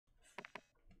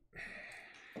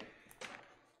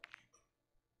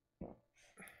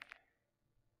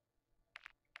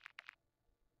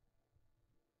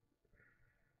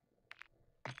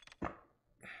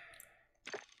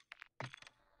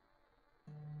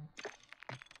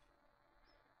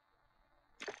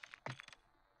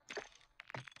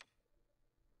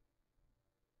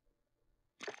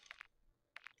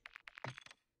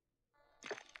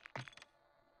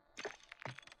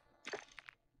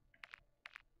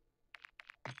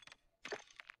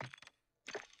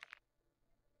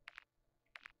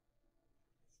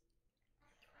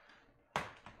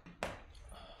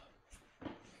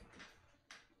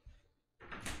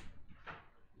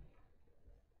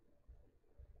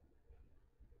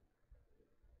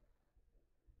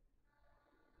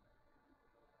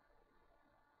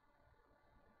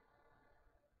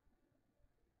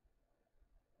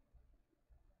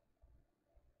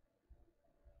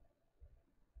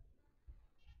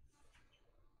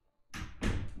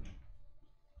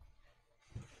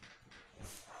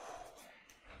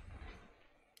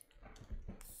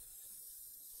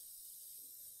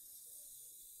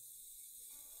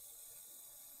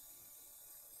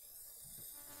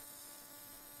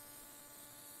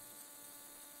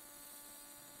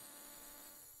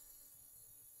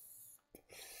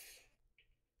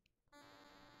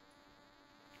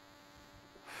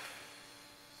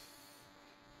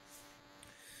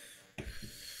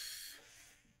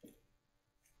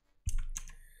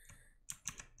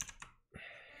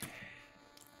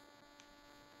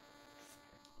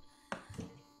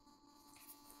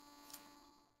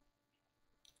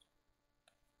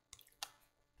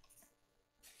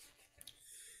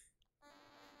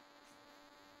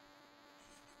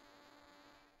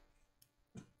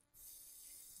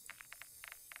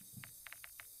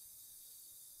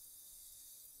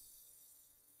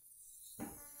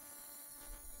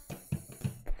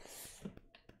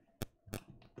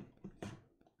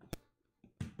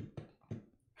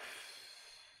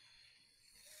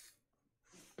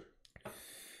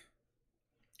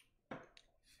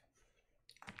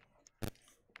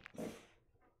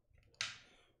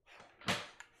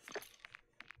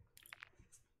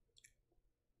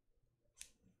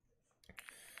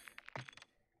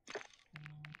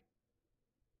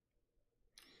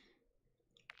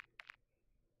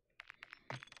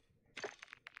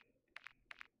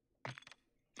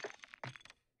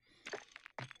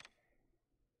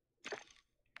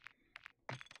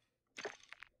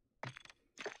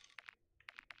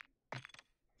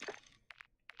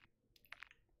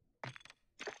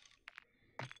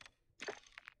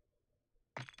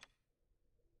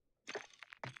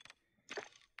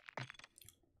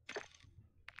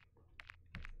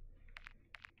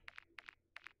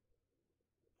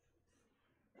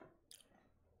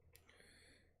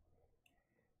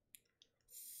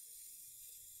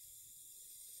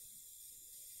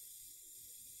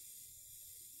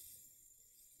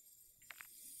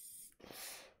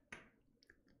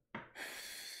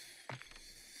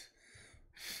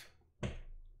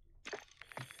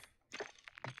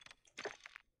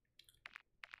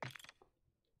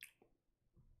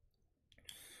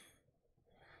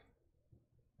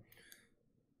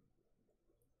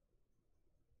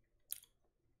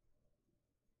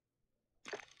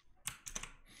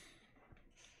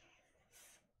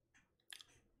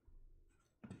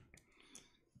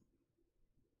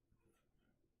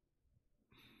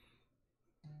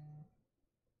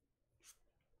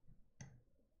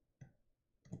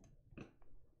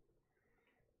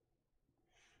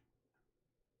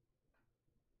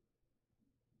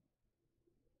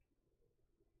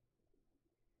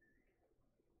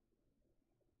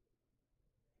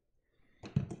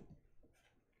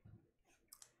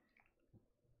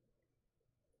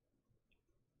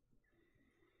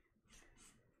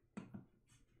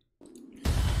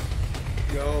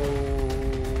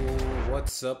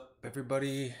What's up,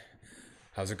 everybody?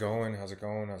 How's it going? How's it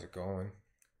going? How's it going?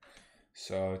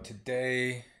 So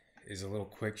today is a little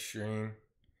quick stream.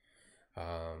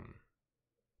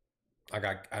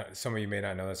 Some of you may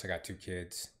not know this. I got two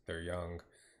kids. They're young.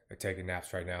 They're taking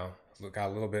naps right now. Got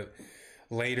a little bit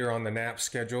later on the nap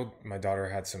scheduled. My daughter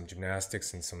had some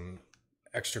gymnastics and some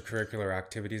extracurricular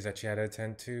activities that she had to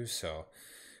attend to, so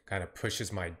kind of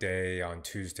pushes my day on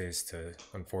Tuesdays to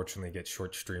unfortunately get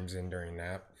short streams in during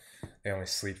nap. They only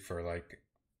sleep for like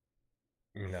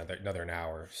another an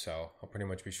hour, so I'll pretty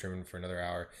much be streaming for another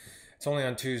hour. It's only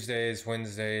on Tuesdays,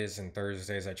 Wednesdays, and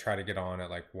Thursdays. I try to get on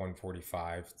at like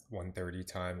 1:45, 1:30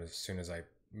 time as soon as I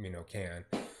can.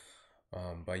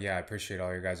 But yeah, I appreciate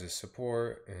all your guys'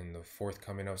 support and the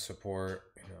forthcoming of support.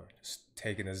 Just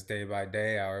taking this day by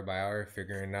day, hour by hour,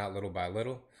 figuring it out little by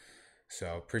little.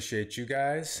 So appreciate you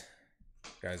guys.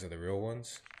 You guys are the real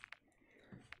ones.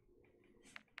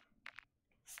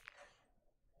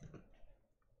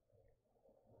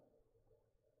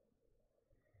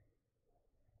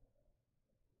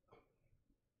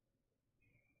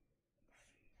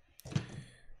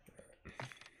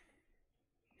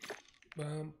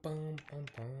 Bum, bum, bum,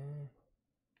 bum.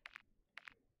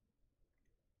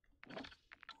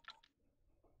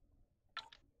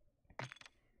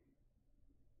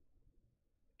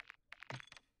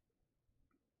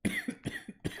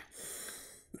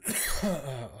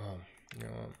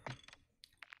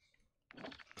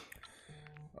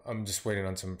 I'm just waiting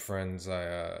on some friends.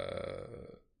 I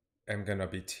am gonna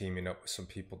be teaming up with some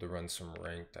people to run some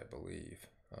ranked, I believe.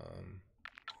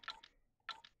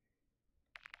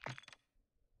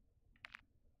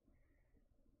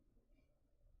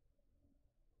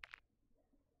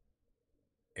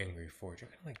 Angry Forge. I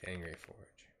kind of like the Angry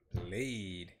Forge.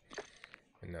 Blade.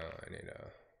 No, I need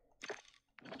a.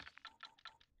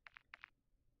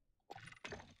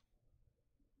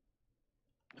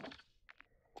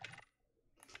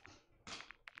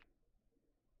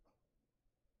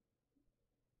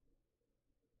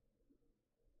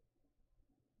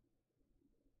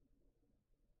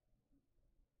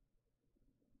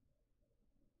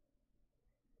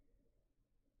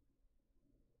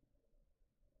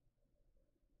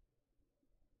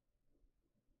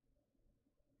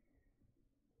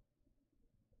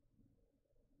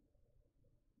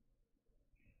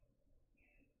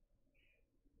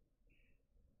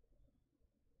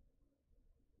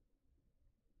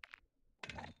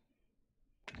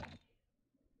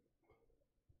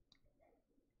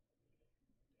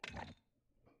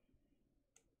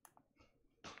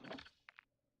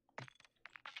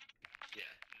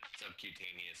 Yeah,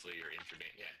 subcutaneously or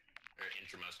or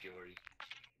intramuscular.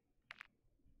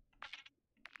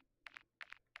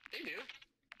 They do.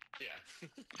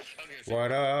 Yeah.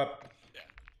 What up? Yeah.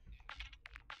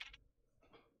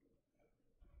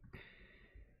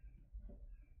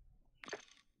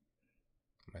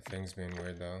 My thing's being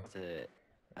weird though. To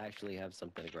actually have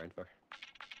something to grind for.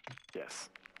 Yes.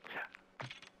 Yeah.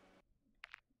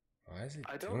 Why is it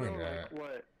I don't doing know that?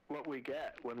 like what we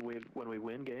get when we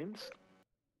win games.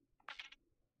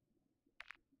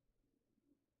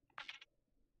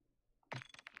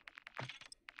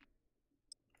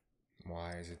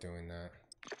 Why is it doing that?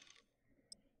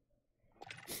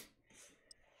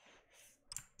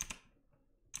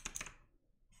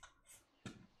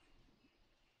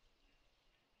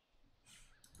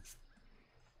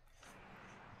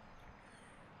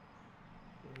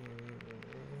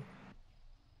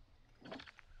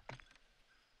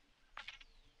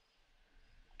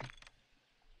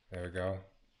 There we go.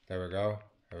 There we go.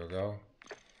 There we go.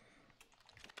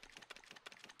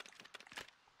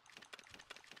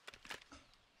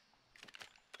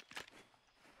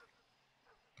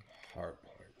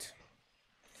 Hardpoint.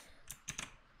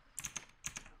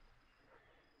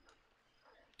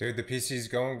 Dude, the PC's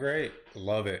going great.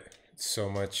 Love it. It's so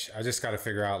much. I just got to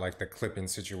figure out like the clipping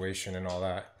situation and all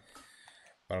that.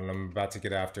 But I'm about to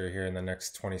get after it here in the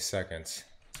next 20 seconds.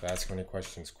 So ask me any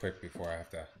questions quick before I have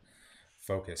to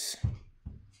focus.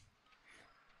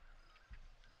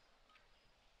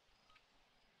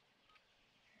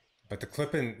 But the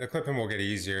clipping will get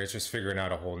easier. It's just figuring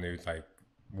out a whole new like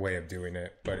way of doing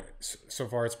it. But so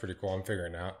far it's pretty cool. I'm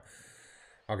figuring it out.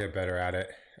 I'll get better at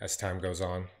it as time goes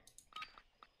on.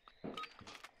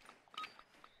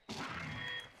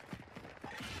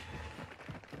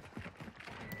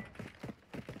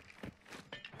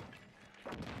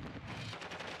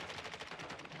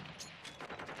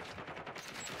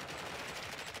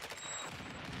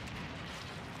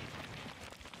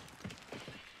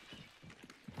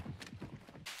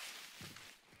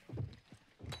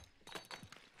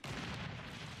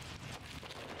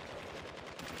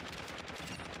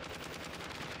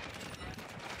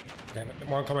 Damn it,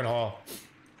 one coming hall.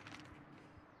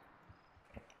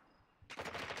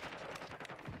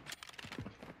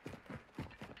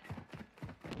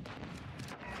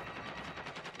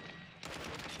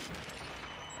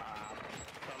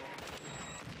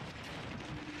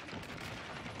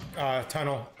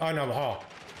 Tunnel. Oh no, the hall.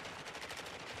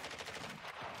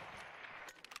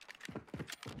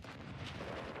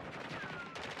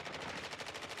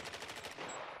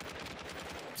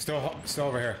 Still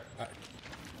over here.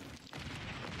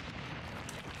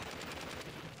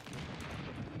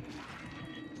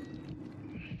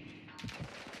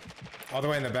 All the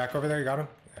way in the back over there, you got him?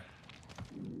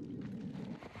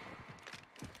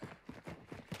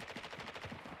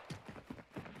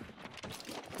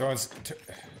 Yeah.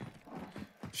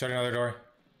 Shut another door.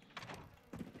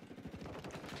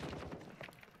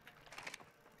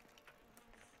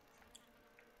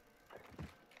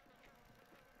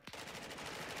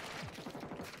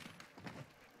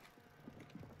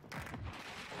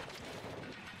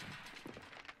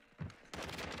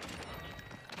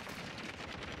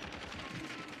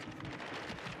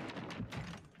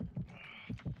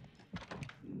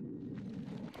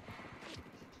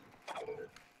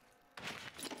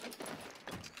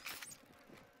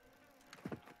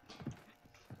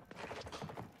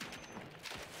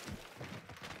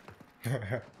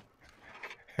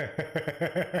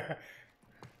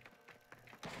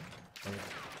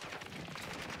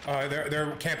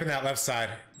 They're camping that left side.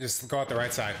 Just go out the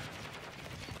right side.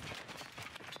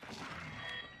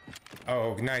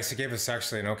 Oh, nice. He gave us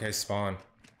actually an okay spawn.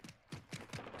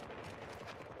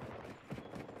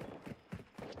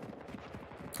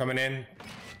 Coming in.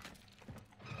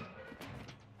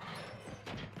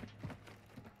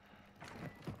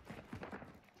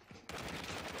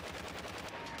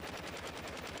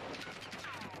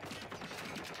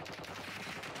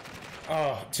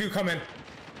 Oh, two coming.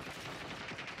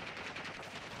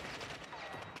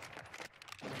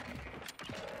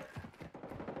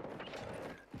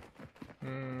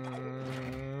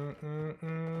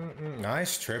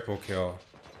 Nice triple kill.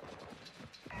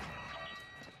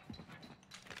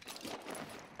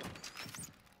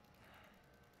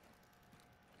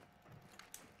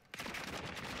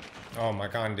 Oh my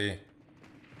Gandhi.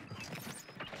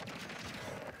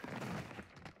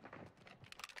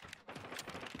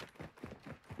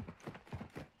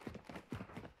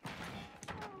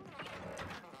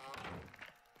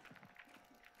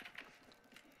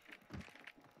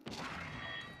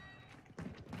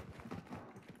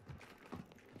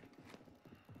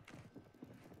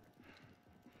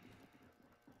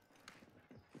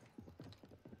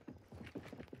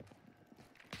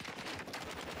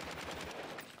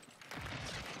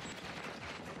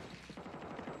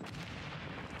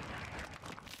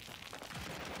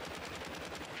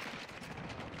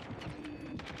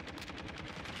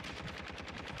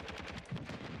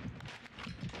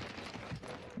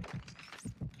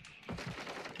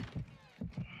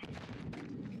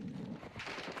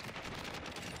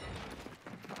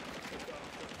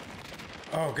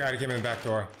 Oh god, he came in the back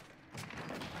door.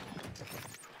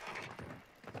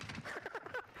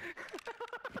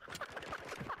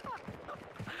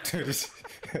 Dude,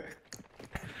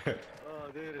 Oh,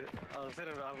 dude,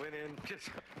 I went in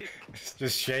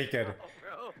just shaking.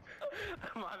 Oh,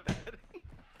 bro. My bad.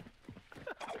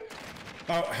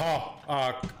 Oh,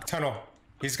 hall. Tunnel.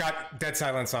 He's got dead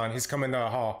silence on. He's coming to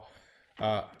hall.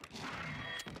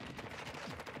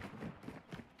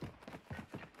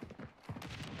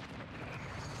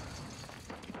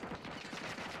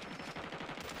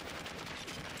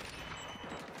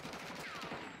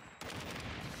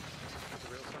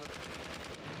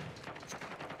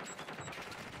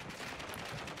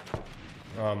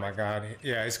 Oh my god.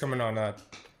 Yeah, he's coming on that.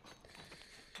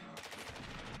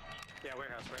 Yeah,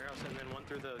 warehouse, and then one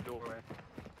through the doorway.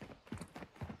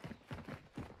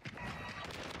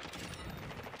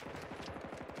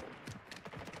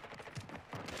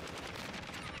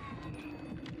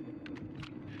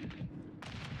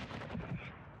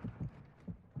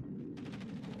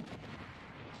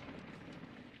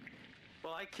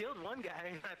 Well, I killed one guy,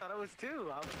 and I thought it was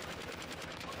two. I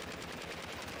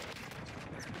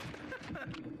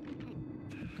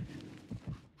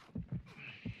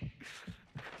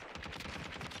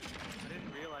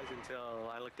didn't realize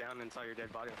until I looked down and saw your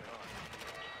dead body. I was like, oh.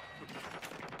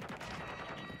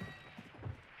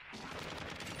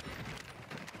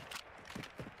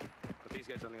 But these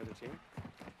guys on the other team?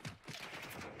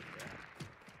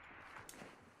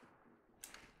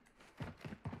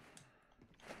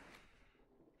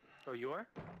 Oh, you are?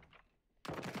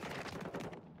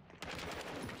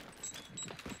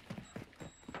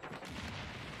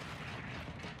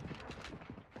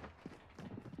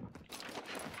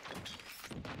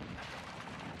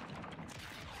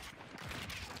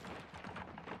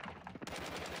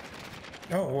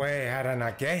 No way, how did I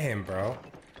not get him, bro?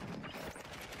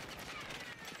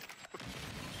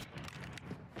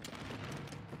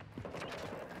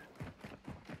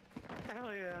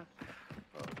 Hell yeah.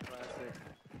 Oh, classic.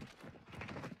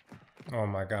 Oh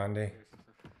my Gandhi.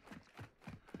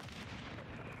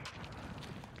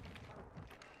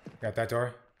 Got that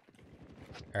door?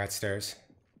 I got stairs.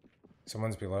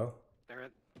 Someone's below.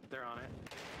 They're on it.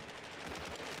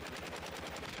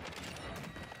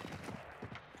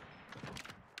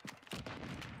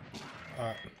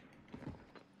 Uh,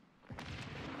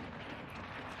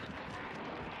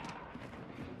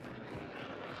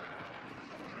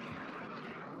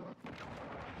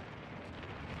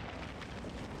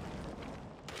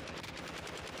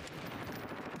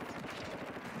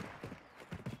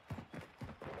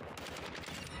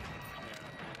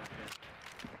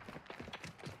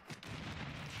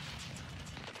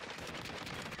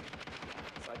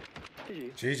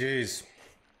 GG. GG's.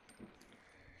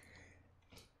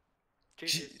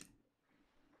 Jesus.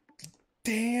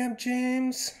 Damn,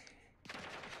 James.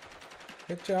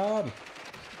 Good job.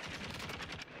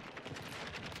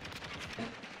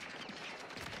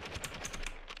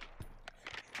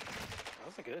 That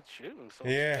was a good shooting. So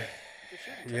Yeah. good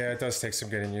shooting. Yeah, it does take some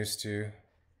getting used to.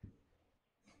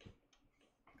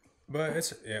 But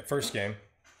it's, yeah, first game.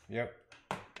 Yep.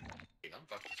 I'm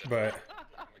fucking shit. But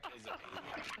My kills are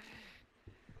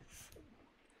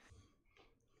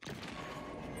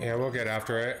easy. yeah, we'll get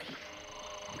after it.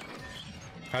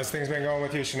 How's things been going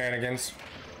with you, Shenanigans?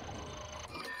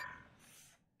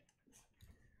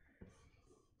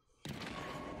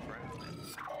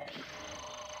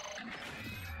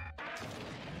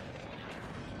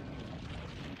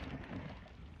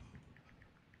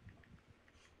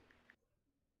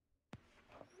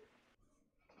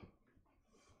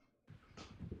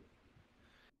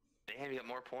 Damn, you got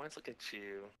more points? Look at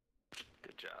you.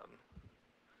 Good job.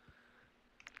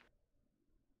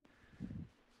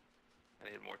 I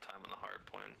needed more time on the hard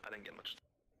point. I didn't get much.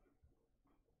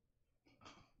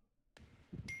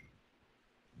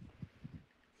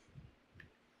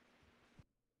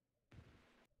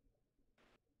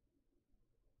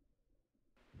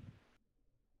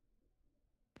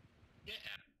 Yeah.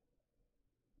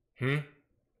 Hmm?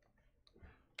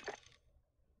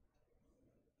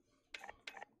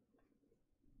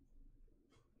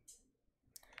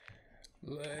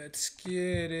 Let's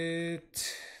get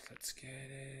it. Let's get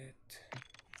it.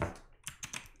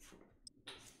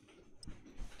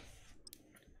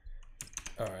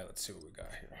 All right, let's see what we got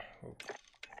here. Oh.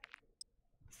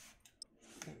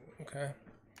 Okay.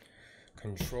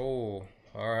 Control.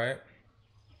 All right.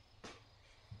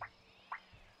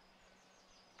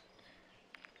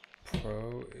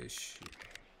 Pro issue.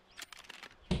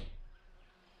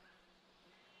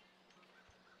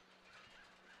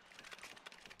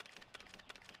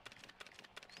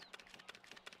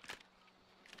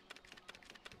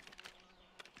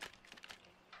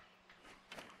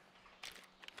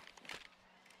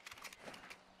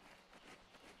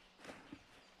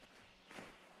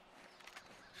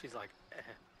 She's like,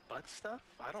 butt stuff?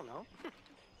 I don't know.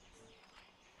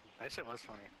 That shit was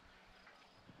funny.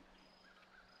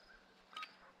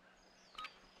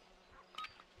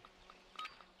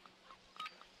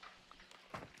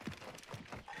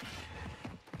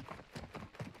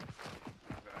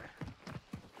 Okay.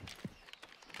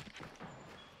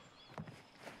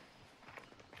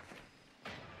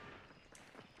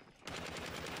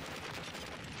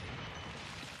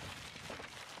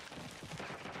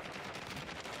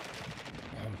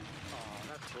 Oh,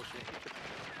 that's bullshit.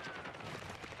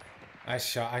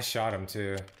 I shot him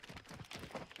too.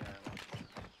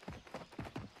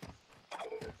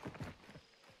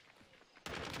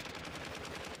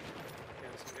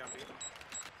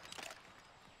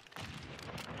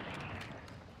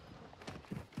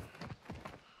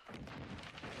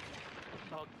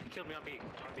 Oh, he killed me on B.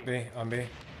 On B. B, on B.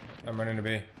 I'm running to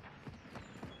B.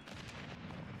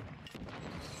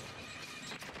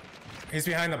 He's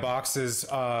behind the boxes.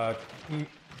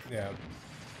 Yeah.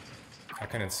 I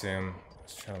couldn't see him. I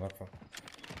was trying to look for him.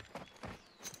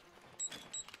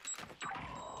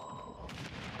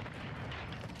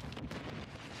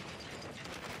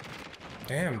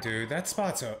 Damn, dude, that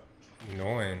spot's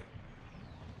annoying.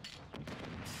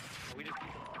 We just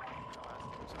beat them.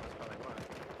 So that's probably why.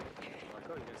 Like,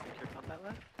 oh, you guys think you're not that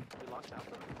left? We lost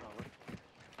Alpha? Oh,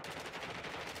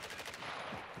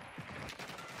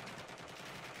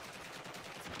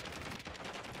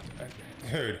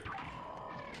 look. Dude.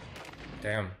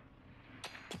 Damn.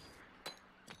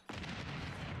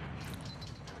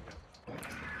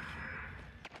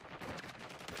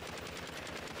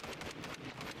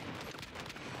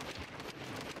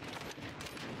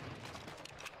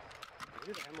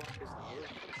 Maybe the hemlock is the move.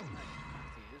 It's nice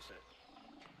to use it.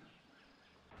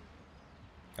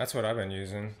 That's what I've been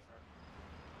using.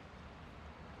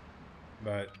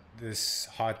 But this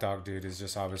hot dog dude is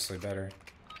just obviously better.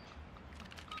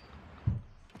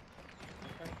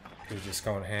 Okay. He's just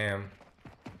going ham.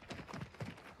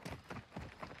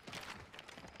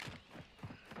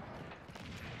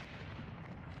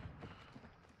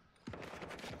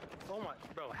 Oh my,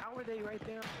 bro, how are they right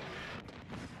there?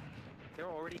 They're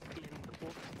already in the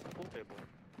pool table.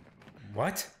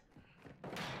 What?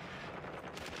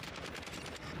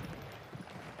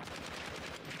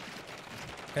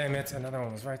 Damn it, another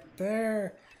one was right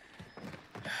there.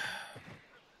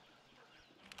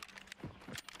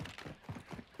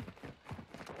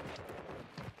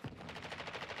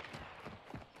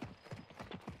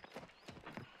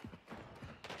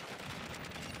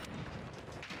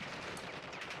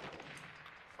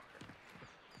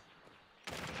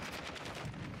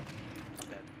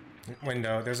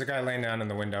 Window. There's a guy laying down in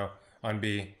the window on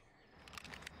B.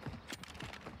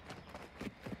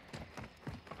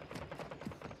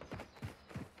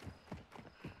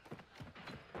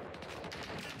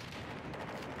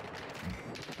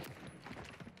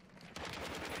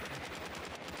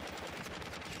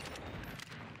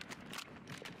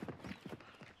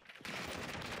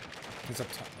 He's up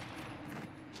top.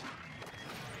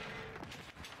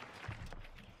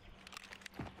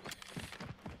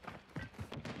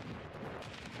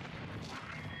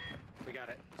 We got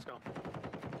it. Let's go.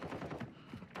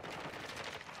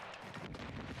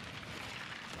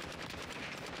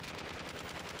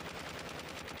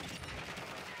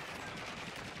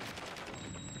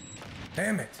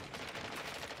 Damn it!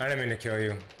 I didn't mean to kill you.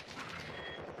 No,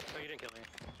 you didn't kill me.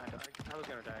 I was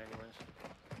gonna die anyways.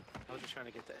 I was just trying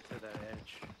to get to that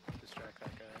edge. Distract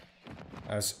that guy.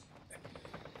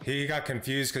 He got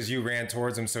confused because you ran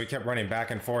towards him, so he kept running back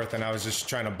and forth, and I was just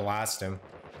trying to blast him.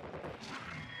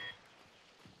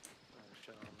 I was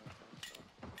chilling on that one,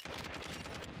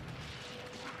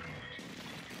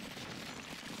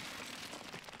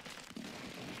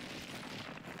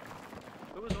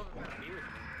 so. Who was over there with me?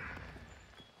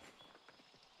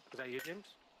 Was that you, James?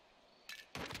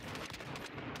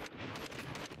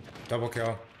 Double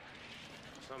kill.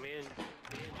 So me and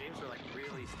James were like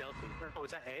really stealthy. Oh,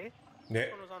 was that A? Yeah.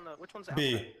 Which one was on the? Which one's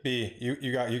outside? B.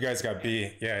 You guys got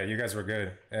B. Yeah, you guys were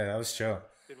good. Yeah, that was chill.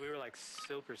 Dude, we were like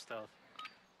super stealth.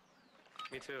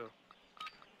 Me too.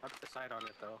 I'll put the sight on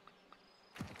it though.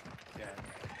 Yeah.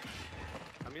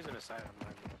 I'm using a sight on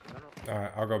mine because I don't.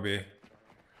 Alright, I'll go B.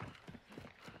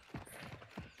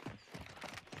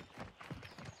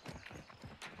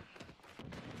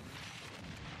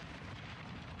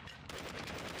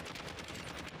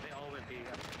 They all went B.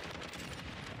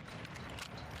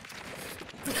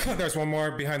 There's one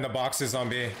more behind the boxes on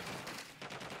B. I have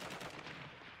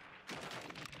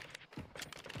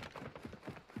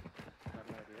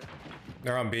no idea.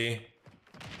 They're on B. You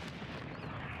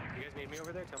guys need me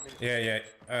over there? Tell me. Yeah.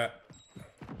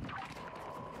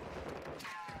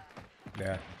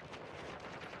 Yeah.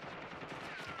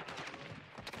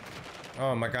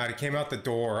 Oh my god, he came out the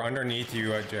door underneath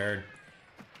you, Jared.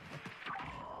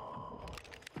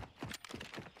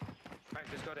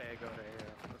 Alright, just go to A. Go to A. Yeah.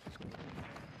 Let's just go.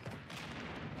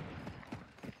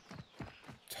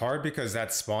 It's hard because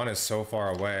that spawn is so far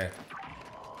away.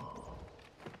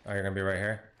 Oh, you're gonna be right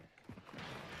here?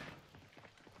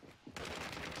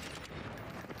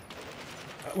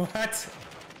 What?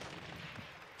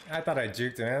 I thought I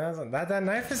juked it, man. That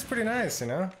knife is pretty nice, you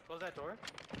know? Close that door.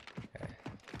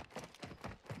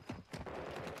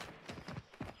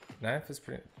 Knife is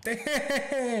pretty...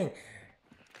 Dang!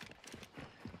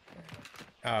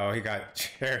 Oh, he got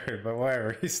Jared, but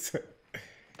whatever. He's still...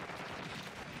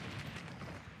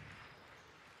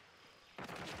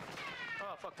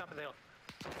 Oh, fuck, top of the hill.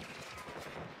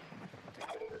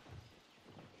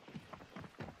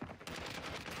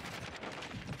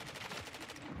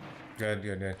 Good.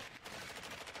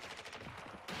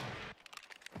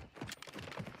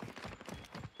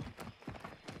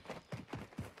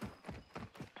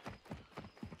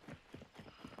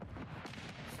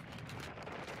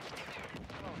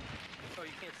 Oh,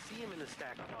 you can't see him in the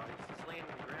stack. No, he's laying in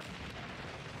the ground.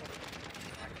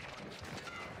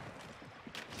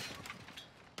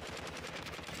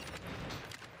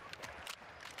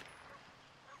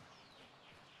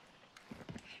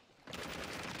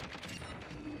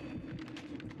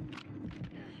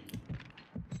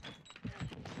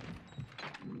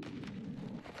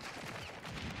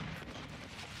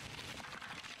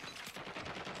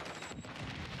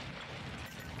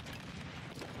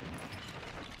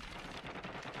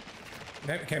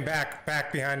 That came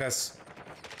back behind us.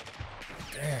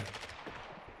 Damn.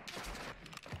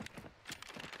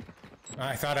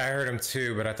 I thought I heard him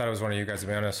too, but I thought it was one of you guys, to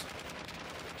be honest.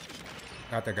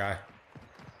 Not the guy.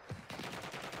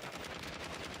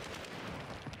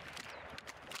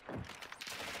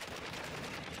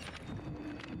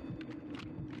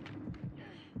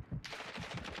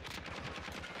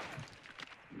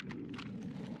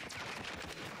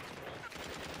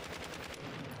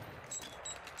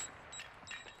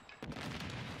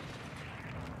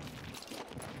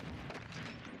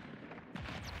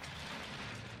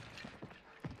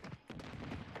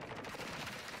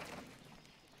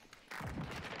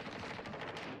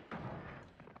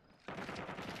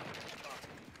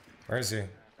 Where is he? I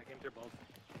came through both.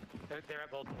 They're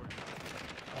at both doors.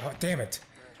 Oh, damn it.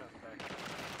 They're in the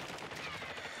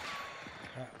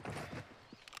back.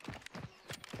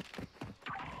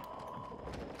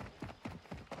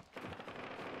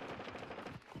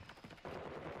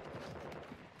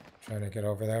 Trying to get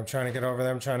over there. I'm trying to get over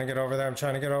there. I'm trying to get over there. I'm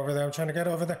trying to get over there. I'm trying to get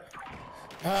over there.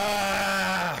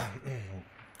 Ah!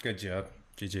 Good job.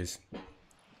 GG's.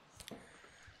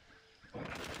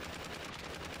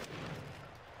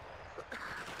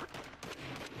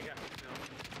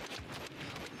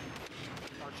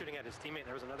 I was shooting at his teammate.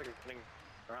 There was another guy running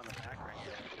around the back right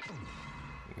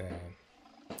there. Yeah.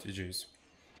 GG's.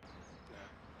 Yeah.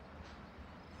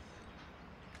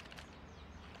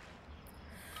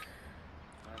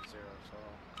 9-0, so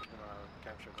I'm gonna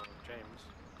capture one with James.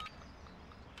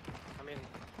 I mean,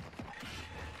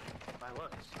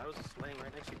 I was just laying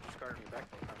right next to you, just guarding me back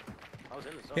the whole time. I was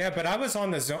in the zone. Yeah, but I was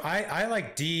on the zone. I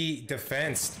like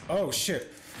defensed. Oh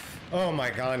shit. Oh my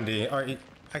Gandhi. I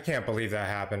can't believe that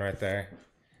happened right there.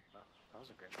 That was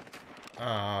a great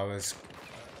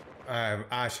one.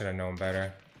 I should have known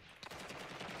better.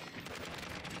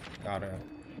 Got it.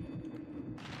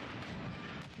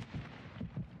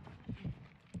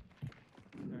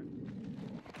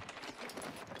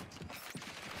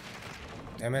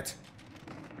 Damn it.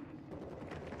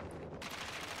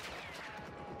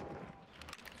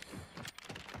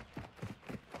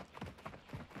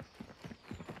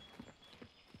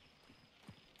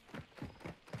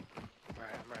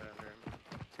 Alright, I'm right under him.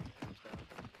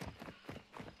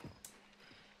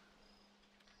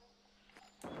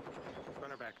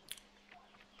 Run her back.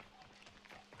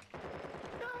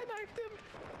 No, I knifed him!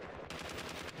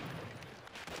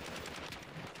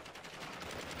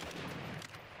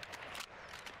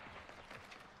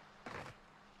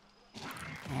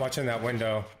 I'm watching that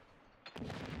window.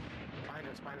 Behind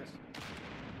us, behind us.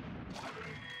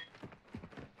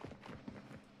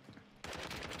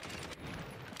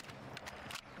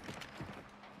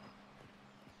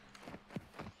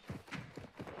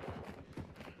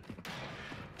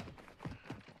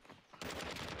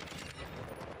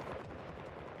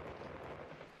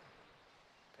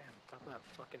 Damn, top of that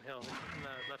fucking hill. On the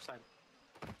left side.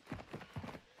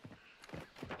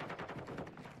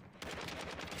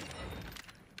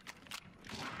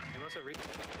 He must have reached.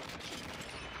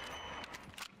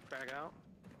 Frag out.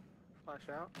 Flash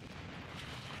out.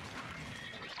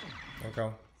 Okay.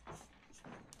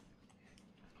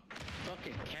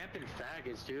 Fucking camping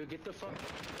faggots, dude. Get the fuck.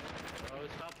 Bro,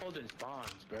 stop holding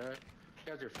spawns, bro. You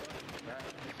guys are fucking bad.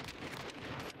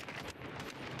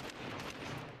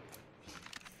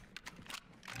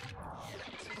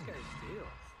 What's this guy's deal?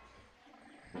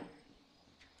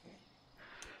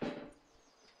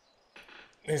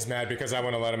 He's mad because I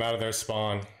want to let him out of their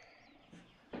spawn.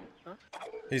 Huh?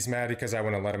 He's mad because I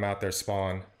want to let him out their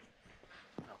spawn.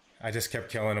 Oh. I just kept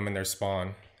killing him in their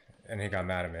spawn, and he got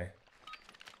mad at me.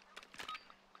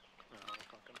 Oh,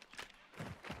 fuck him.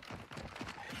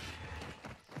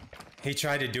 He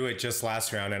tried to do it just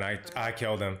last round, and I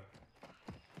killed him.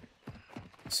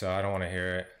 So I don't want to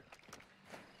hear it.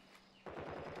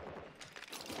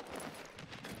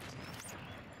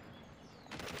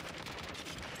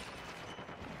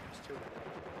 There's two.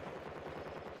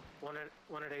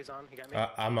 One at A's on. He got me.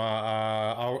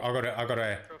 I'll go to A.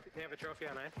 Trophy. They have a trophy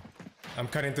on A. I'm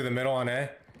cutting through the middle on A.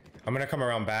 I'm gonna come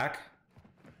around back.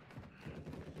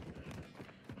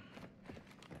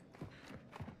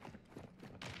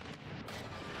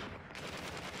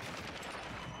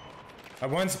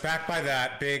 One's back by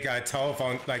that big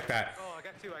telephone like that. Oh, I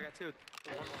got two.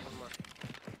 One more.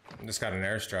 Just got an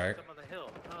airstrike. Up on the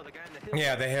hill. Oh, the guy in the hill.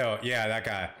 Yeah, the hill. Yeah, that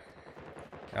guy.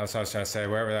 That's what I was trying to say.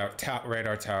 Wherever that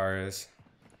radar tower is.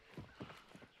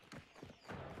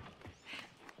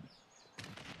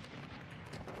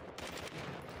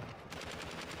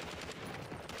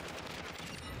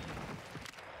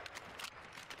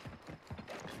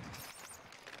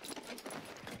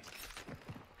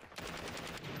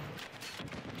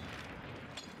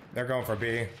 They're going for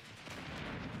B.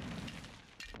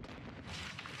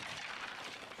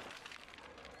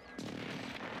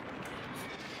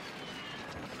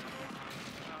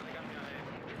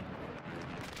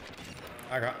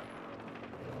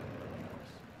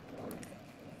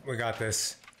 We got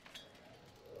this.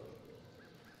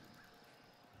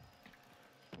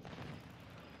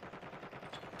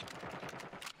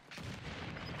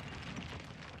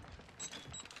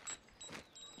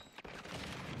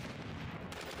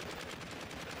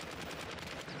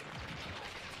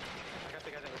 I got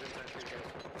the guy that was inside three guys.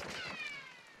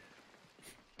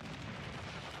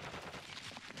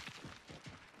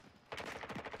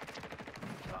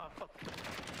 Oh, fuck.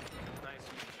 Nice.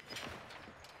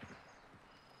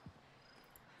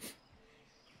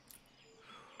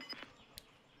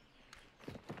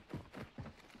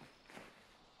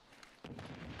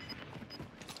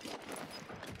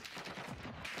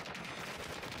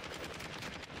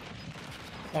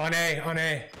 On A, on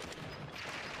A.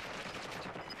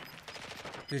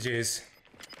 GG's.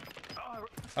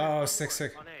 Oh,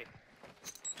 6-6. On A.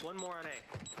 One more on A.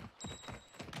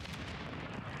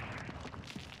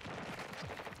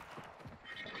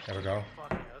 There we go.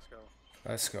 Fuck yeah, let's go.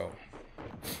 Let's go.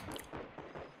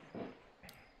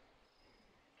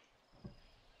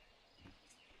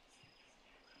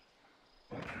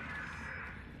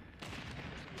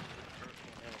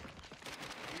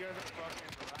 You guys are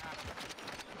fucking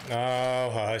Oh,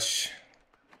 hush.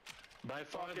 By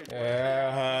far the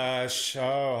Yeah, hush.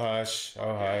 Oh, hush.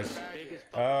 Oh, hush.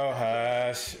 Oh,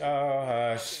 hush. Oh,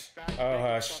 hush. Oh,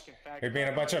 hush. You're being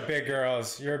a bunch of big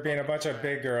girls. You're being a bunch of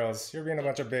big girls. You're being a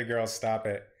bunch of big girls. Stop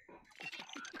it.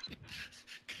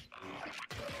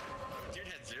 Dude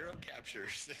had 0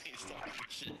 captures. He's talking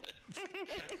shit.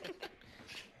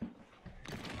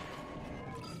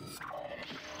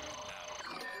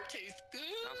 Tastes good.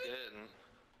 Sounds good.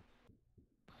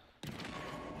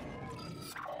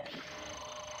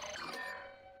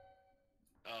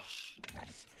 Oh,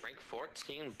 rank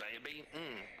 14, baby.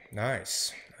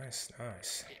 Nice. Nice,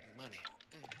 nice. Getting money.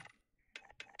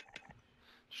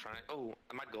 Trying. Oh,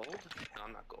 am I gold? No,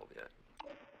 I'm not gold yet.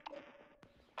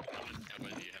 How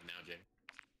much do you have now, Jay?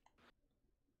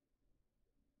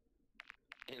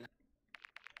 In.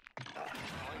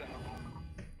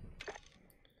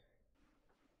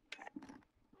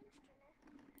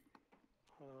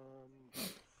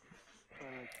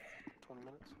 Probably like 20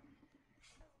 minutes.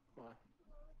 What?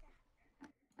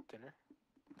 Dinner?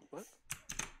 What?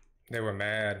 They were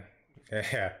mad.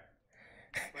 Yeah.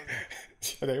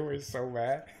 They were so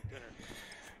mad.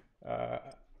 Dinner.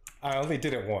 I only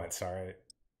did it once, alright?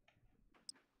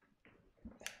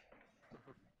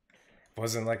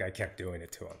 Wasn't like I kept doing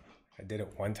it to him. I did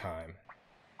it one time.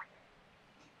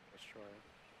 Destroy.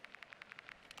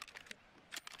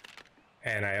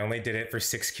 And I only did it for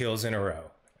 6 kills in a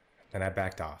row. Then I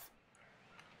backed off.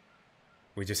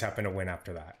 We just happened to win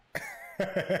after that.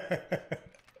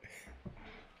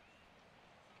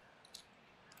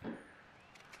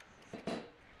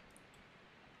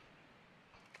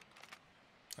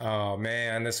 Oh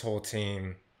man, this whole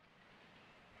team.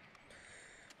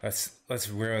 Let's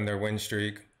ruin their win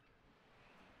streak.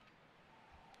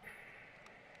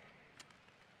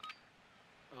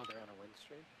 Oh, they're on a win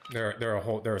streak?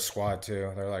 They're a squad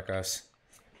too. They're like us.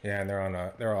 Yeah, and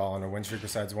they're all on a win streak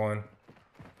besides one.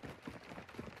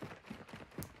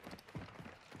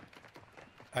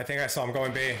 I think I saw him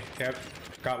going B. Yep.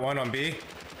 Got one on B.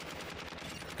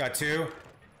 Got 2.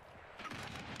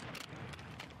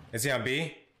 Is he on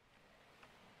B?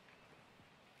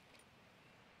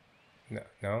 No.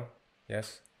 No?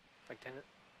 Yes? Like 10?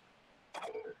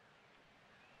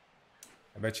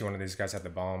 I bet you one of these guys had the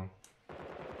bomb.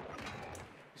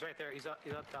 He's right there. He's up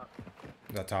top.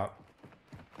 The top.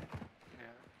 Yeah.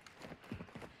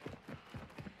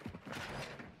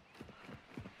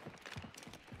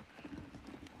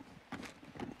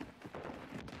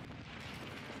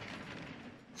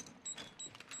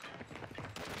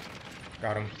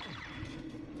 Got him.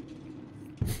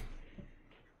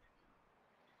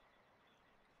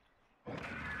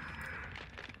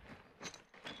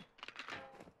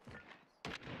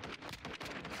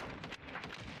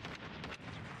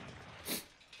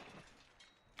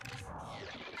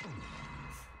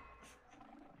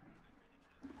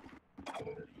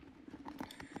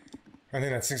 I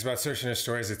think that thing's about search and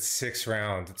destroy is it's 6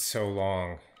 rounds. It's so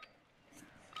long.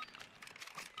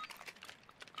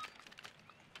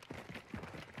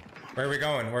 Where are we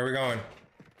going? Where are we going?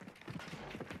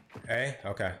 A?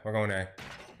 Okay, we're going A.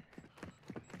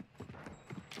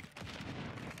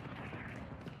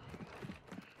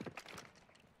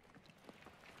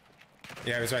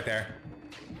 Yeah, he was right there.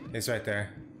 He's right there.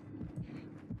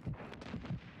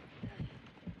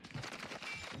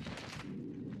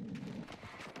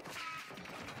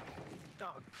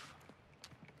 Dog.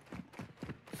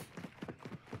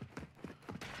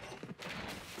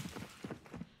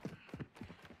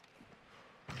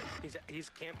 He's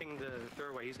camping the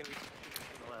doorway. He's gonna be to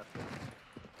the left.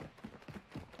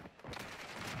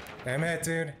 Damn it,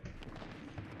 dude.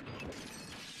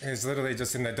 He's literally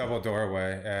just in the double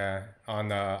doorway, on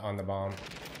the bomb.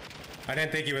 I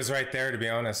didn't think he was right there, to be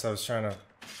honest. I was trying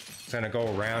to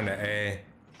go around to A.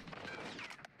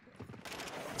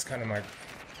 It's kind of my...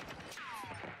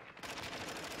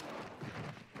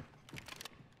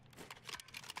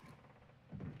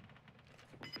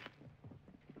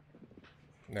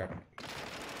 No.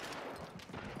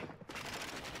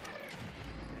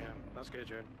 Yeah, that's good,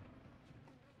 Jared.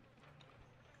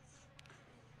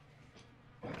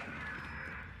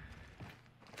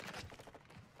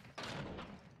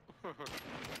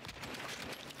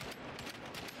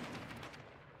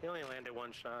 He only landed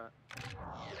one shot.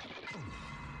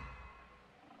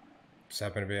 Just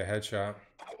happened to be a headshot.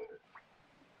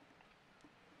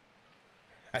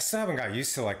 I still haven't got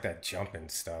used to like that jumping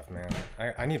stuff, man.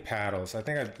 I need paddles. I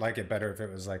think I'd like it better if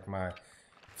it was like my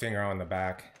finger on the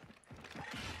back.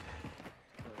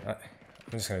 I'm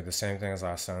just gonna do the same thing as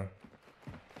last time.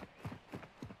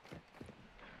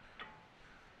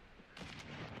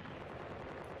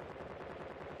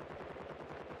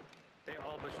 They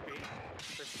all push B.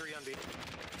 There's 3 on B.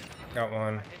 Got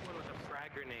one. I hit one with a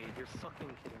frag grenade. You're fucking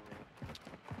kidding me.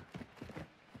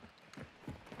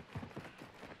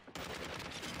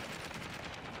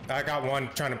 I got one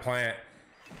trying to plant.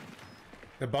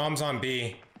 The bomb's on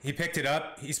B. He picked it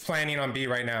up. He's planning on B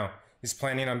right now. He's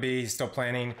planning on B. He's still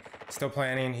planning. Still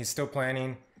planning. He's still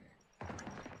planning.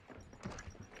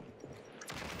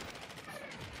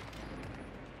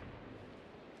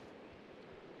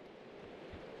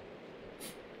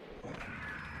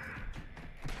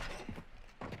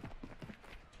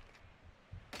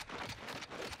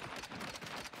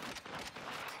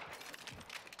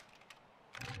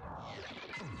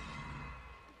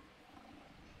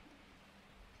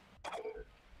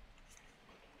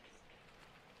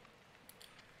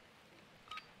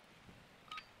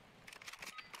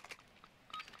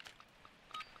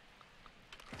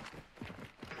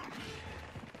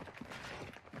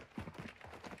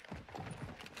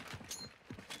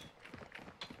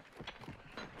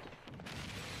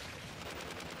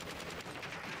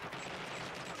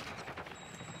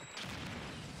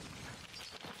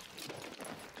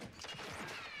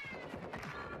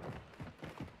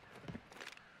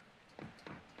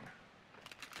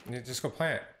 Yeah, just go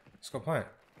plant. Just go plant.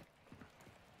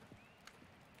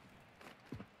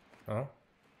 Oh?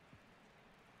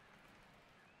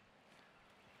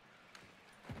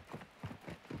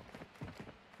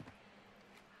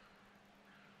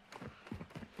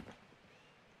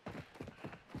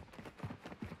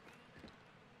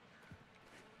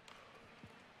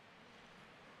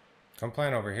 Come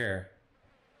plant over here.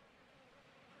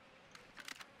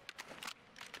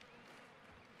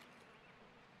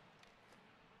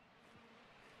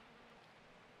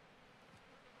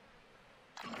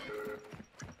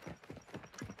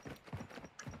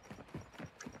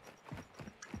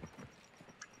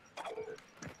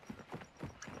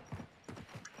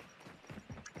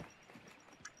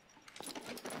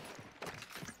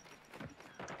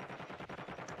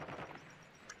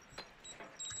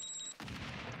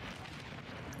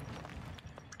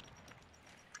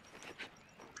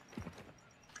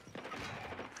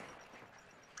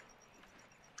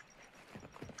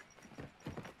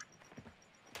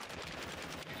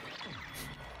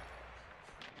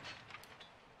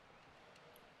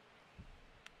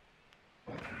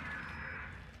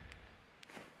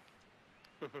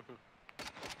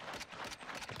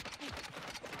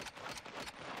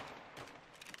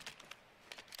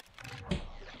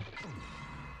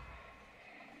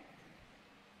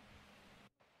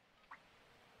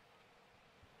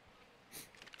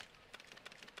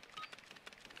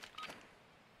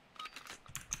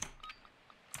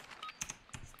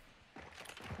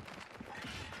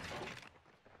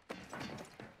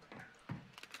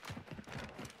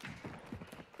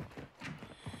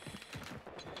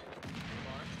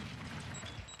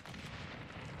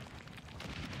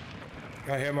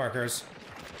 Got hit markers.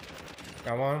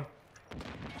 Got one.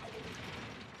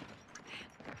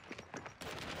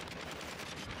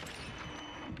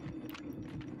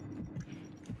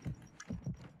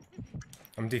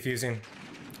 I'm defusing.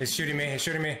 He's shooting me. He's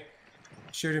shooting me.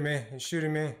 Shooting me. He's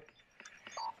shooting me.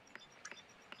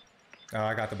 Oh,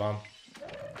 I got the bomb.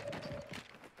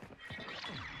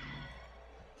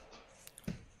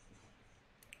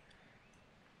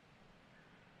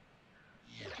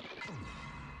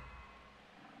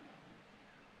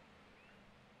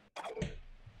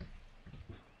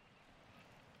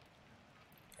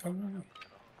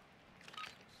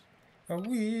 Oh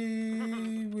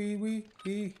wee,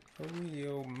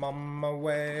 oh mama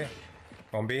way.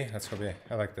 On B? Let's go B.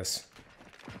 I like this.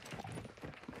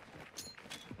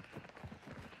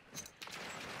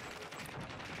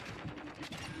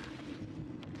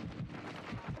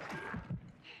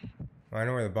 I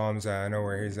know where the bomb's at. I know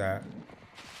where he's at.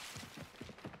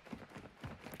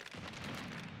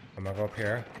 I'm gonna go up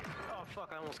here. Oh fuck!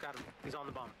 I almost got him. He's on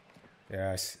the bomb.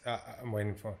 Yeah, I'm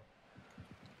waiting for him.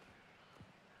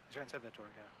 He's right inside that door.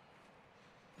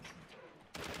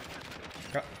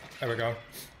 Yeah. Oh, there we go. Nice.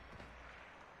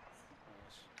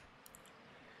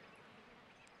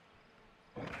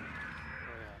 Oh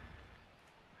yeah.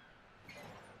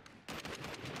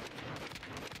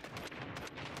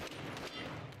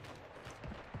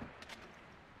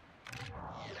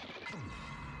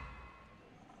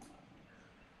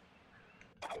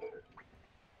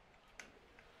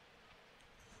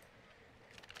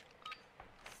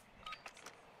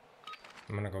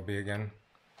 I'm gonna go B again.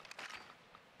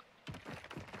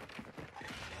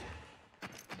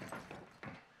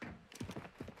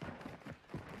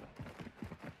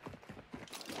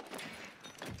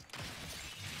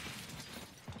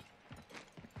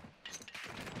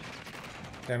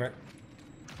 Damn it.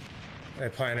 They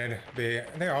planted B.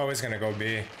 They're always gonna go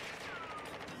B.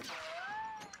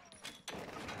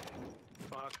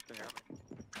 Fuck. There.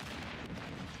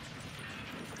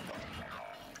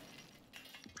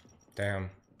 Damn.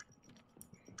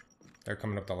 They're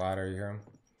coming up the ladder, you hear them?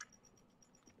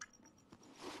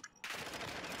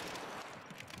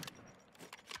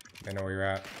 They know where you're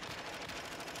at.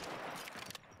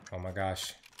 Oh my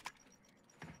gosh.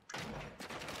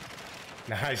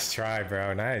 Nice try,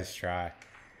 bro. Nice try.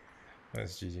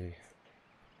 That's GG.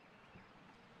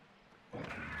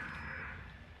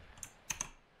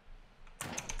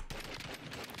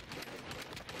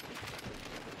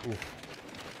 Ooh.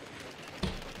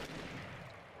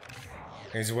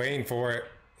 He's waiting for it.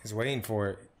 He's waiting for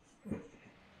it.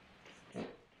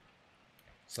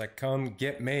 It's like, come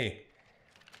get me.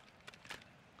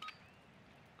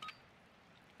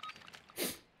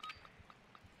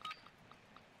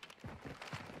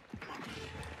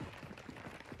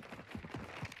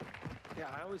 Yeah,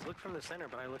 I always look from the center,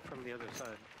 but I look from the other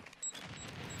side.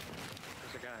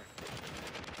 There's a guy.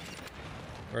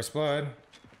 Where's blood?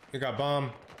 You got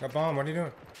bomb. Got bomb. What are you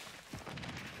doing?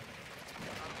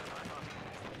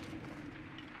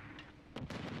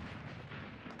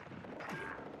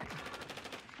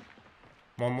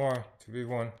 One more.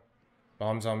 2v1.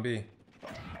 Bomb's on B.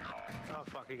 Oh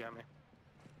fuck, he got me.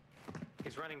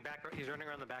 He's running back. He's running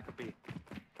around the back of B.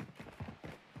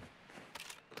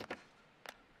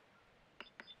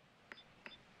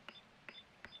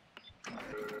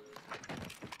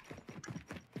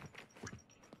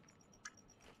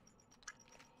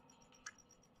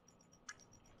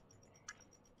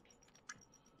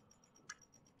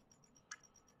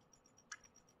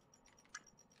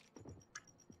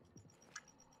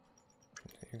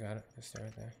 You got it. Just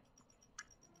right there.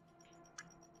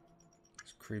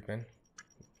 It's creeping.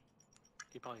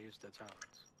 He probably used dead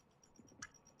silence.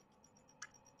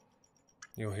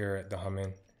 You'll hear it, the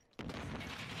humming.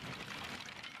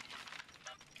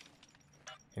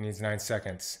 He needs 9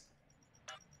 seconds.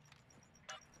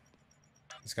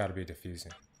 He's got to be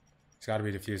defusing. He's got to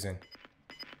be defusing.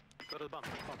 Go to the bump.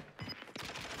 Bump.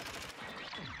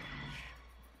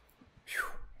 Phew.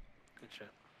 Good shit.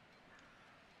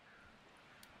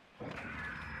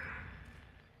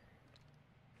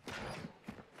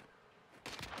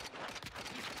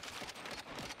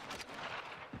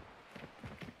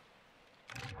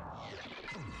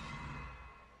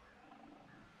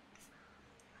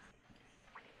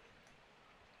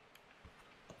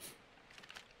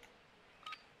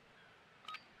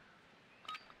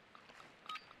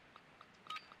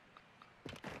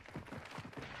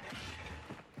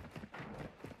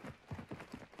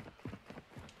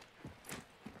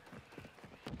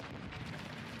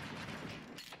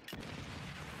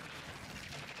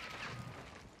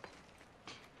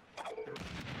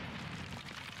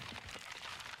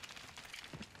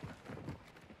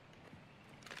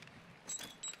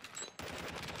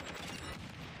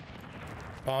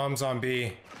 Bombs on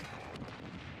B.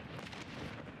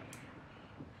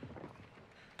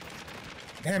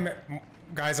 Damn it.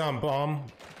 Guys on bomb.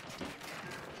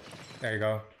 There you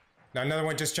go. Now another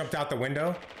one just jumped out the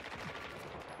window.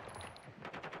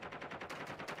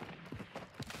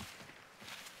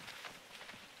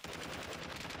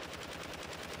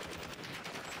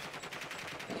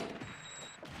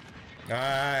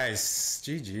 Nice.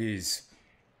 GG's.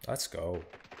 Let's go.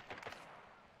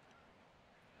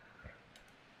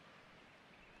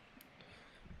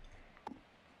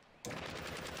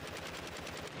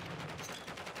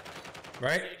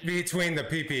 Right between the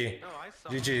PP. No, I saw.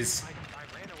 GG's. I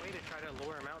ran away to try to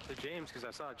lure him out to James because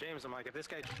I saw James. I'm like, if this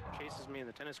guy chases me in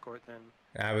the tennis court, then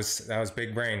That was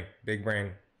big brain. Big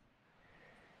brain.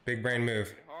 Big brain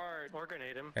move. hard or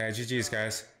grenade him. Yeah, GG's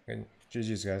guys. Good.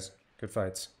 GG's guys. Good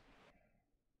fights.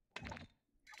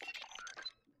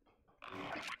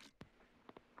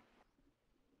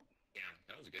 Yeah,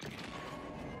 that was a good game.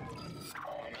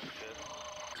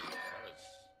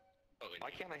 Why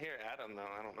can't I hear Adam though?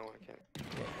 I don't know why I can't.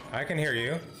 I can hear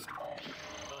you.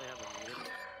 Really haven't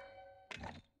muted.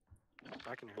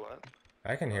 I can hear What?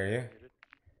 I can hear you. muted.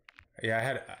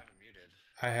 Yeah, Muted.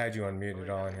 I had you unmuted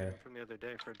all in here. From the other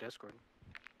day for Discord.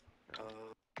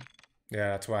 Yeah,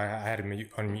 that's why I had to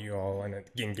unmute you all in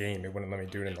game. It wouldn't let me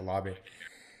do it in the lobby.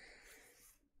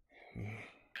 Now I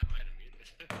muted.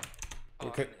 Oh,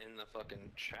 could- I'm in the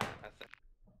fucking chat, I think.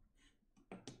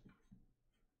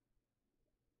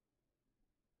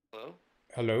 Hello?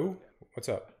 Hello? What's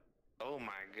up? Oh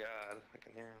my god, I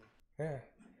can hear him. Yeah,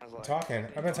 I was I'm like, talking.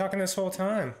 I've been talking this whole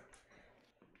time.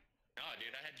 No,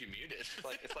 dude, I had you muted. it's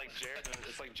like Jared.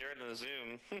 It's like Jared in a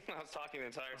Zoom. I was talking the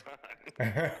entire time,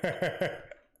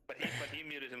 but he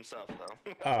muted himself though.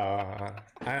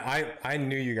 I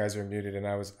knew you guys were muted, and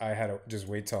I had to just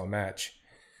wait till a match.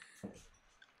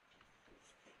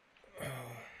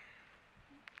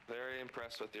 Very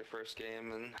impressed with your first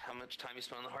game and how much time you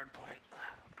spent on the hard point,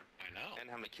 I know. and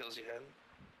how many kills you had.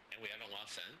 And we haven't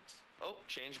lost since. Oh,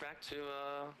 change back to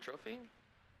trophy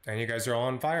And you guys are all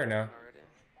on fire now. already.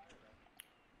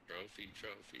 Trophy.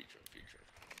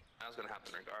 That was gonna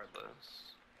happen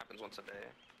regardless. Happens once a day.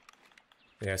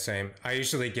 Yeah, same. I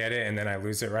usually get it, and then I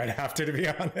lose it right after, to be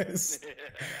honest.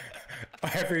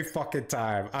 Every fucking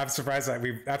time. I'm surprised that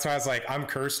that's why I was like, I'm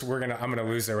cursed. I'm gonna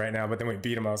lose it right now. But then we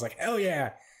beat him. I was like, hell yeah.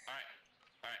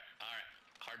 All right.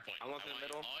 Hard point. I'm going to the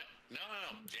middle. No.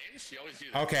 James, you always do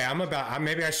that. Okay,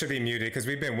 maybe I should be muted because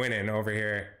we've been winning over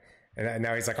here. And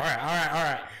now he's like, all right. All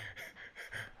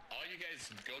you guys,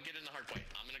 go get in the hard point.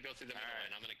 I'm gonna go through the middle,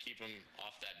 and I'm gonna keep him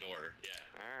off that door. Yeah.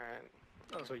 All right.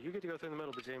 Oh, so you get to go through the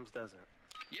middle, but James doesn't.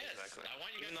 Yes. Exactly. I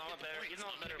want you guys Even though to get the points. even though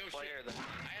I'm a better gonna go player shoot. than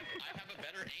I have a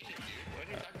better aim, dude. What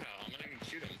are you talking about? I'm gonna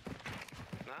shoot him.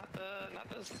 not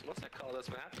this. What's that called?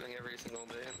 That's been happening every single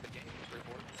day in the game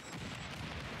report.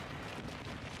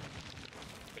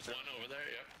 There's one over there.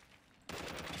 Yep.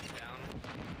 Down.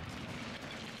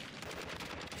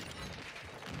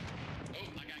 Oh,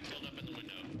 I got killed up in the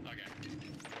window. Okay.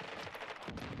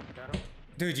 Got him.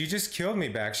 Dude, you just killed me,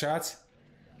 backshots.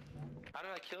 How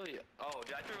did I kill you? Oh,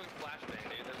 dude, I threw a flashbang,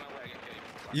 dude. There's no way I can kill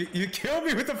you. You killed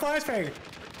me with the flashbang.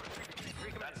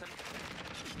 That's him.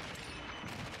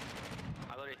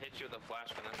 I literally hit you with a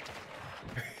flashbang.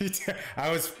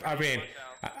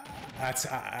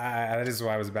 That is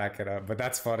why I was backing up, but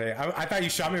that's funny. I thought you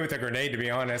shot me with a grenade, to be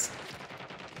honest.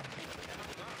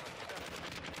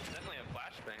 Definitely a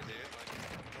flashbang, dude. Like,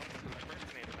 my first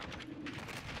grenade.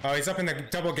 Oh, he's up in the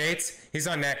double gates. He's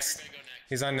on next. Go next.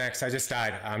 He's on next. I just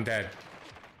died. I'm dead.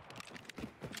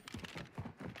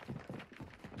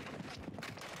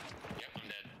 Yep, I'm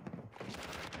dead.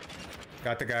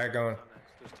 Got the guy going.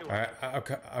 There's two. All right,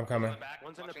 I'm coming. Back,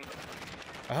 One's in the- watching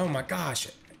Oh my gosh.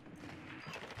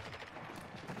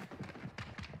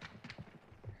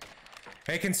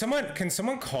 Hey, can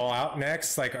someone call out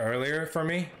next, like earlier for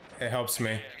me? It helps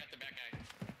me. I got the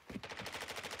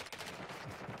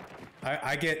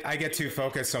back guy. I get too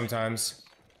focused sometimes.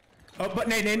 Oh, but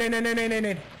nade.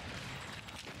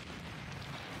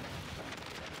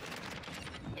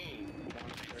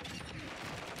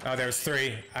 Oh, there's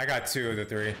three. I got two of the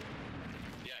three. Yeah,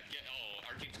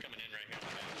 our team's coming in right here.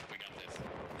 We got this.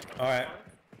 All right,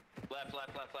 left. Oh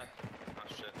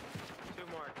shit. Two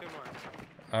more.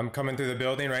 I'm coming through the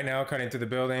building right now. Cutting through the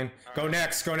building. Go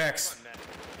next. Come on, man. Alright,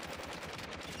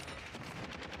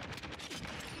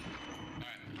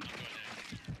 I'm going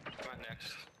next. Come on,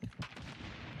 next.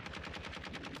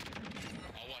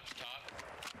 I'll watch top.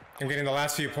 I'm getting the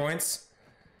last few points.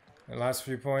 Getting the last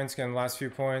few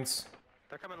points.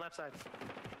 They're coming left side.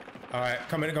 All right,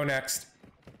 go next.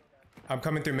 I'm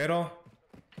coming through middle.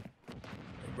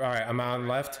 All right, I'm on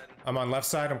left. I'm on left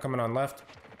side. I'm coming on left.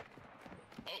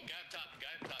 Oh, guy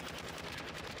up top.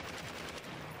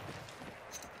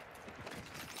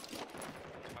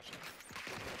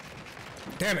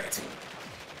 Damn it. Stairs.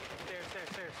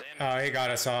 Oh, he got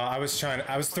us all. I was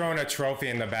throwing a trophy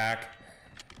in the back.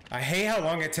 I hate how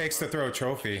long it takes to throw a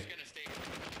trophy. He's gonna stay.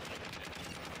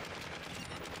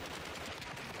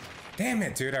 Damn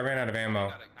it, dude. I ran out of ammo.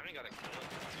 I don't got a kill.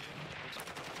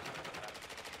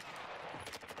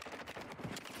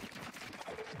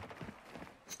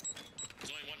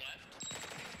 There's only one left.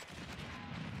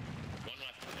 One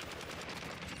left.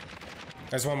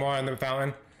 There's one more on the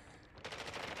fountain.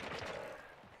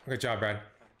 Good job, Brad.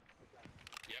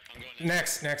 Yep, I'm going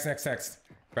Next.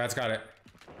 Brad's got it.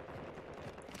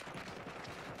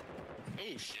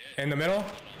 Oh shit. In the middle.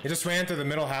 He just ran through the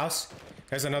middle house.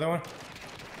 There's another one.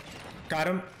 Got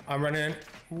him. I'm running in.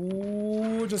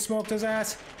 Ooh, just smoked his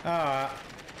ass. I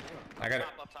got it.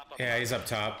 Top, Yeah, he's up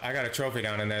top. I got a trophy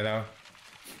down in there though.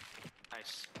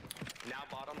 Nice. Now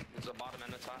bottom. There's a bottom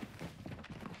and a top.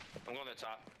 I'm going to the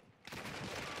top.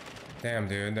 Damn,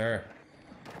 dude, they're.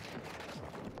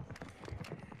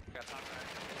 Got top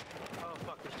guy. Oh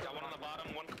fuck, there's Got one on the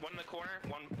bottom, one in the corner,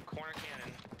 one corner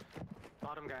cannon.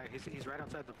 bottom guy. He's right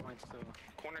outside the point still.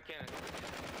 Corner cannon.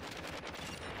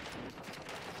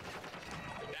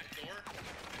 Back door.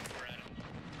 We're at him.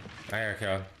 I got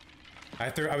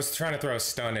killed. I was trying to throw a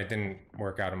stun. It didn't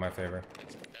work out in my favor.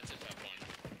 That's a tough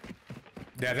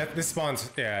one.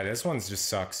 Yeah, this one's just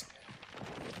sucks.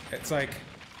 It's like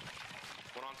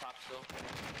One on top still.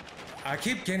 I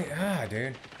keep getting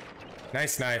dude.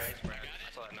 Nice knife. I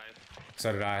saw that knife.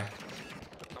 So did I.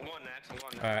 I'm going next.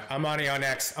 Alright, I'm on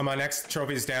next. I'm on next.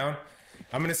 Trophy's down.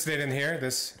 I'm gonna sit in here.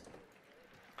 This.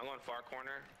 I'm going far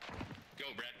corner. Go,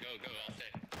 Brad. Go. I'll stay.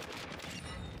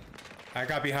 I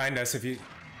got behind us. If you.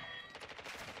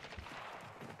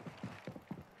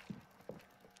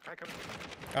 I come.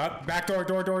 Back door.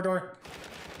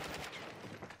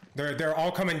 They're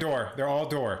all coming door. They're all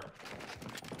door.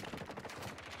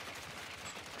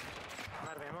 I'm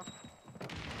out of ammo.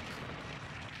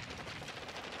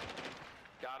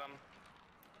 Got him.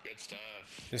 Good stuff.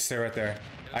 Just stay right there.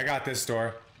 I got this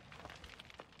door.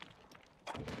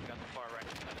 Got the far right.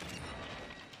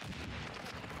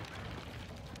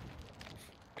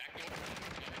 Back door.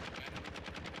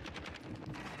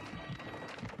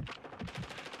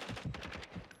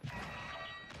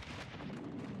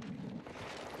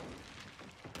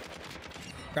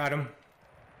 Got him.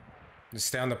 Just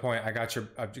stay on the point. I got you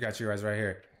guys right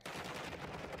here. Oh,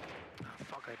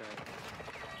 fuck, I died.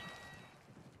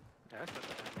 Yeah, that's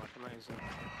not amazing.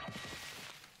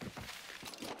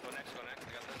 Go next. I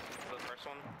got this. The first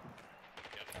one.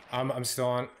 I'm still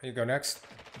on. You go next.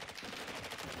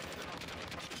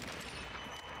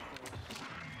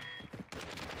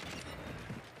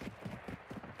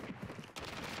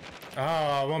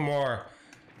 Oh, one more.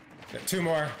 Two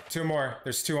more.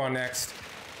 There's two on next.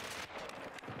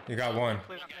 You got one.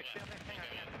 Hang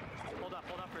on. Hold up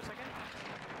for a second.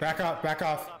 Back off.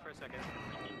 Hold off for a second.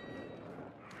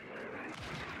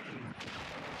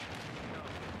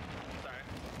 Sorry.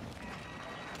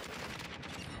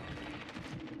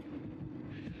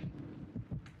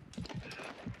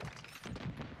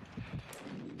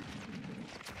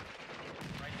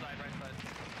 Right side.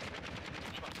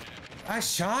 I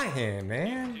shot him,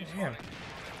 man. Damn.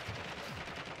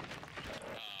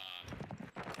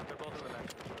 They're both in the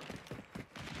next one.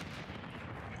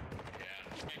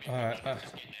 Yeah. Maybe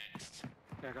just get next.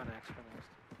 Yeah, go next.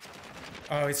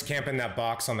 Oh, he's camping that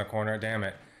box on the corner. Damn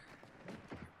it.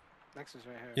 Next is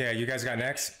right here. Yeah, you guys got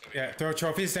next. Yeah, throw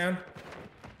trophies down.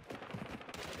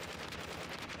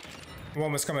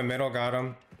 One was coming middle. Got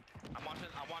him. I'm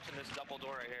watching this double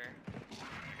door right here.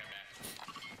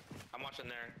 I'm watching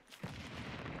there.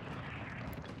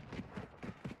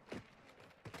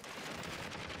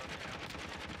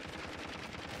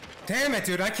 Damn it,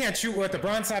 dude! I can't shoot with the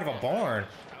broad side of a barn.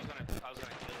 I was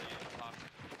gonna kill you. Fuck.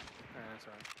 Alright, that's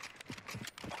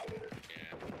alright.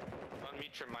 Yeah.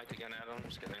 Unmute your mic again, Adam.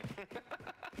 Just kidding.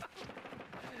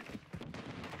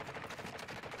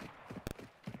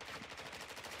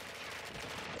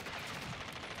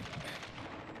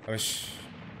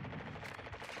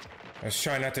 I was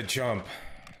trying not to jump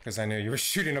because I knew you were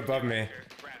shooting above me. Here,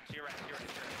 Brad, to your right.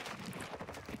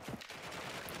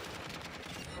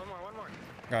 One more.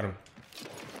 Got him.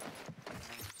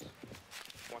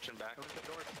 Watching back. Open the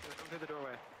door. Come through the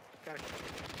doorway. Got it.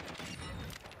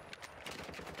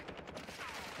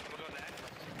 I'm gonna go next.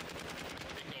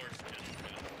 Big doors.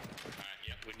 Alright,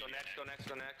 yep. We Go need next.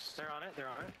 Go next. They're on it.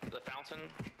 The fountain.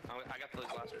 I got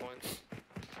those last points.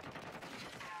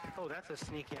 Oh, that's a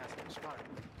sneaky ass spot.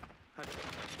 That guy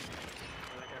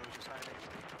was just hiding.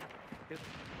 Good.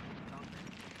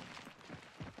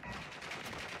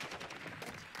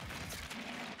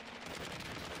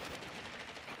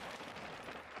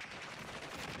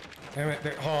 Damn it!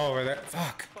 They're all over there.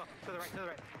 Fuck. Fuck, to the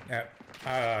right. Yep.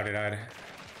 Oh, did I?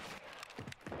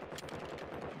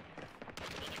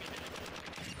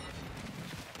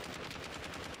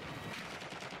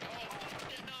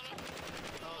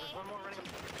 Oh, there's one more running.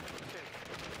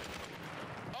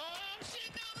 Oh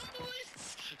shit! No, boys.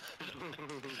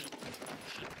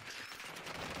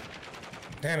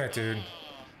 Damn it, dude. It's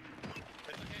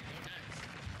okay. Go next.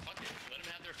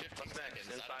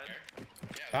 side.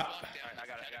 Yeah, Ah. locked down. Alright, I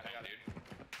got it, Dude.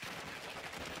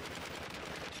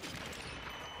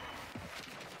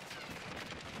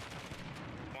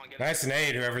 Come on, get Nice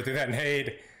nade, whoever threw that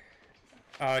nade.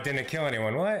 Oh, it didn't kill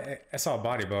anyone. What? I saw a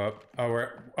body blow up.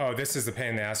 Oh, this is the pain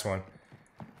in the ass one.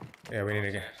 Yeah, we need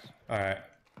to get. Alright.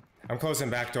 I'm closing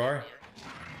back door.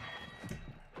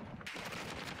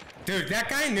 Dude, that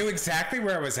guy knew exactly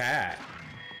where I was at.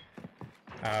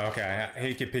 Oh, okay.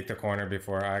 He could peek the corner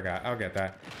before I'll get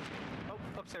that. Oh,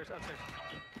 upstairs. I'm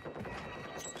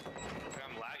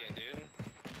lagging, dude.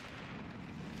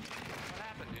 What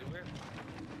happened,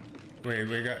 dude?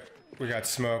 We got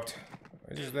smoked.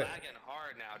 He's Just that- lagging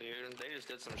hard now, dude. They just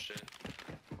did some shit.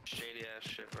 Shady ass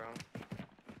shit, bro.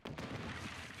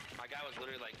 My guy was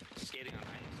literally like skating on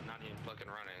ice, not even fucking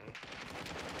running.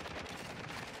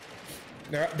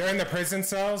 They're in the prison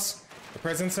cells. The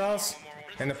prison cells.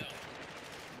 One In the.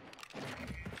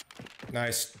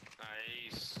 Nice.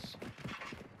 Nice.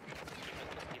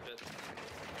 Keep it.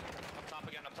 Up top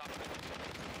again, up top again.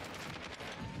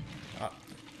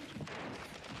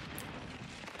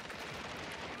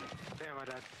 Damn, my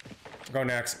dad. Go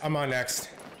next. I'm on next.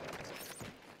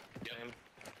 Same.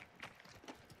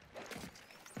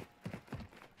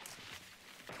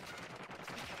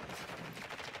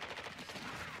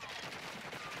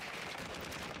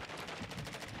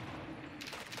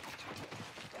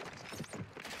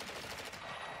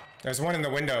 There's one in the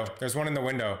window. There's one in the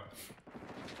window.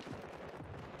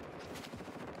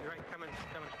 You're right, coming.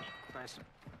 Nice.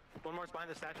 One more's behind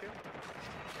the statue.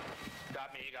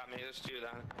 Got me. There's two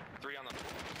then. Three on the.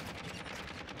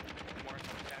 More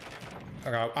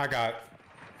statue. I got.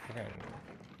 Okay.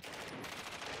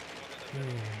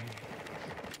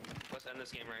 Let's end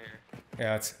this game right here.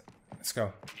 Yeah, let's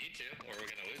go. Need to, or we're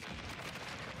gonna lose it.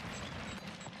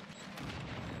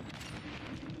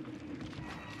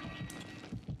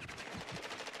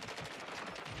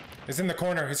 He's in the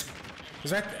corner. He's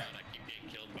right there. I keep getting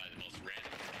killed by the most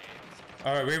random grenades.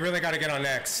 All right, we really got to get on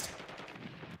next.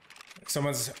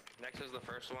 Someone's, Next is the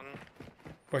first one.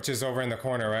 which is over in the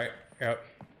corner, right? Yep.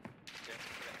 Yeah.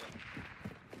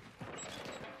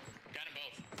 Got them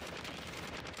both.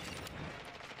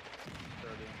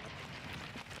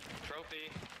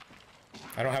 Trophy.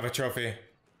 I don't have a trophy.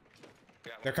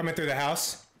 Got They're coming through the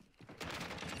house.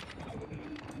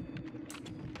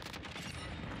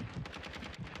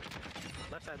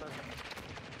 Left side.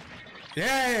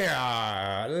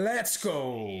 Yeah, let's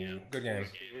go. Good game.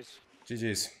 GG's.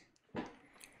 GG's.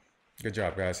 Good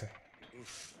job, guys.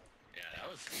 Yeah, that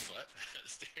was sweat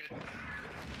fest, dude.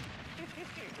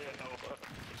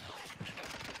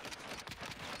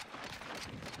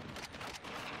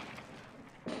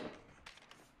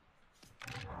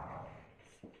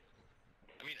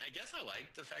 I mean, I guess I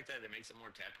like the fact that it makes it more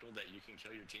tactical that you can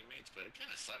kill your teammates, but it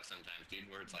kind of sucks sometimes, dude,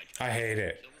 where it's like, I hate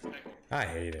it. kill this guy, I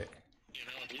hate it. you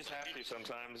know? You just have to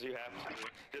sometimes. You have to.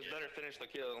 Just better finish the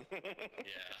kill. Yeah.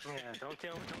 Yeah, don't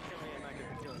kill me. I'm not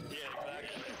gonna kill you. Yeah,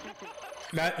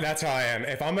 exactly. That's how I am.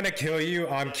 If I'm gonna kill you,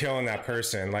 I'm killing that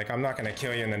person. Like, I'm not gonna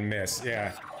kill you and then miss.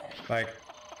 Yeah. Like,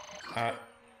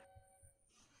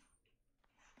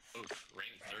 Oof,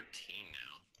 rank 13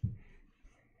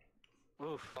 now.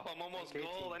 Oof. Oh, I'm almost Like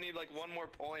gold. 18. I need like one more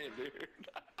point, dude.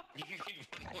 You need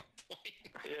one more point.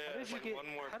 Yeah, How it's did, like you get, one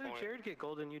more how did point. Jared get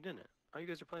gold and you didn't? Oh, you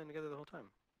guys are playing together the whole time.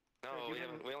 No,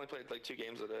 we only played like 2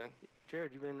 games a day.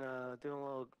 Jared, you've been doing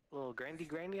a little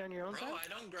grindy on your own Bro, side? I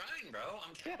don't grind, bro.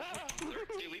 I'm telling you.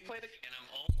 Dude, we played a And I'm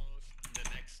almost the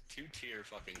next 2-tier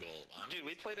fucking gold. dude.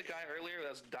 We played a guy earlier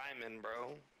that's diamond,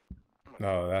 bro.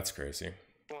 no, that's crazy.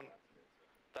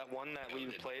 That one that we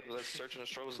played with Search and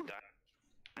Destroy was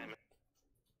diamond.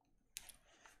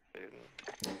 Dude.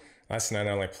 Last night I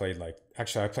only played I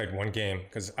played one game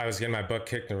because I was getting my butt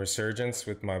kicked in Resurgence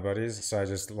with my buddies, so I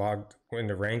just logged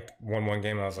into ranked, won one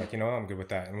game, and I was like, you know what, I'm good with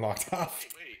that, and logged off.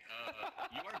 Wait,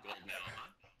 you are gold now, huh,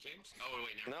 James? Oh,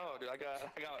 wait, never No, dude, I got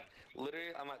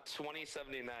literally. I'm at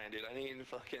 2079, dude. I need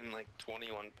fucking like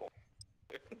 21 points.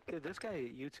 Dude, this guy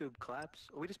YouTube claps.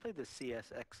 We just played the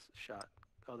CSX shot.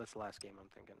 Oh, that's the last game I'm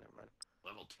thinking. Never mind.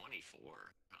 Level 24.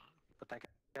 Huh? But that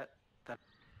guy, that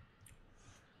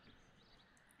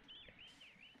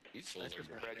These fools are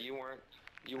Brad, you weren't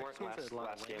That's a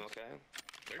lot of last game, wins. okay?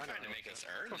 They're trying to make us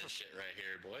earn this shit right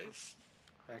here, boys.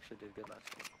 I actually did good last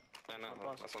game. I know.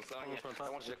 That's what I'm telling you. Almost I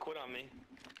on want you to quit on me.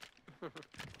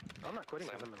 I'm not quitting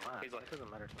because I'm in last. He's like- It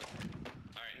doesn't matter to me.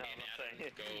 Alright, No, me I'm and not Adam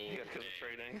saying. go You got because of A.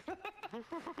 trading.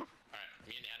 Alright,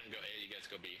 me and Adam go A, you guys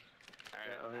go B.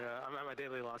 Yeah, oh yeah, I'm at my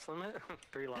daily loss limit.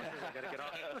 3 losses. I gotta get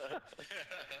off.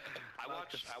 I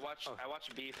watch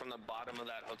B from the bottom of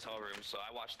that hotel room, so I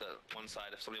watch the one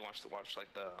side. If somebody wants to watch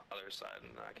like the other side,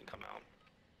 and I can come out.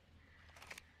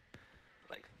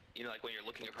 you know, like when you're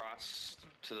looking across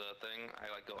to the thing, I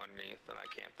like go underneath and I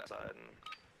camp that side, and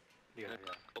Yeah, yeah.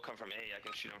 they'll come from A. I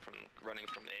can shoot them from running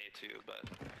from A too, but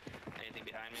anything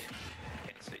behind me,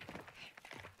 can't see.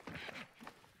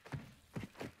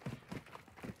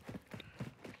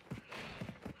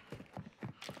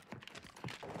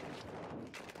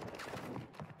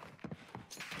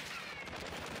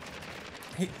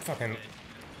 He fucking.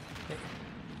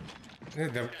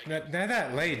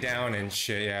 That lay down and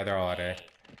shit. Yeah, they're all at A.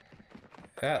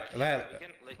 That. They can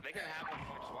have them.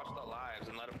 Just watch the lives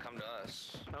and let them come to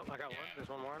us. Oh, I got one. There's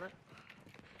one more on it.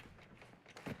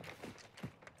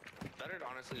 Better to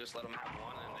honestly just let them have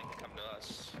one and they can come to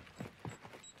us.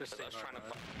 Just I was trying to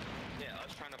fight. Yeah, I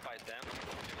was trying to fight them.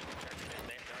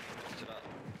 They already messed it up.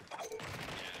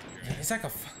 He's like a.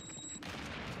 Dude,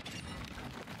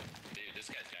 this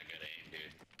guy's got good aim,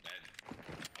 dude.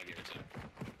 I'll give it to him.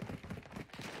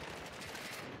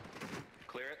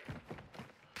 Clear it.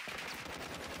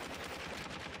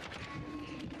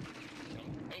 Oh,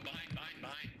 behind.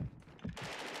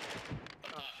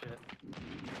 Oh shit.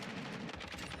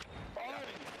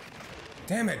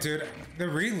 Damn it, dude. They're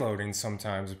reloading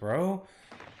sometimes, bro.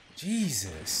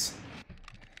 Jesus.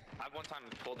 I one time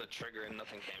pulled the trigger and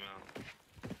nothing came out.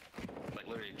 Like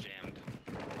literally jammed.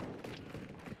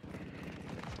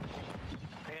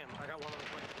 Damn, I got one on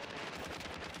the way.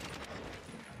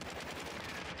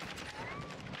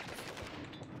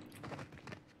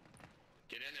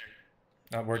 Get in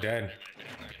there. Oh, we're dead. They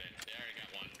already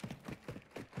got one.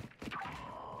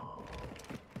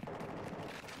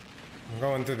 I'm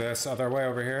going through this other way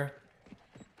over here.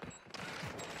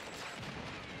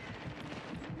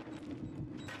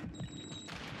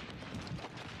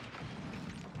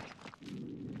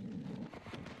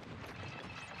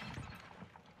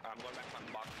 I'm going back to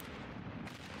my box.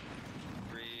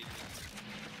 3.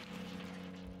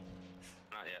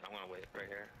 Not yet. I'm gonna wait right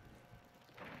here.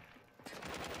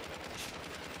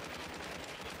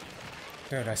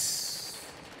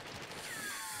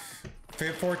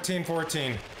 Dude, 14,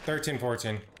 13,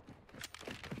 14. Hey,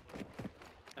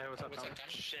 what's up, What's Tommy? up, Tommy?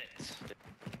 Shit.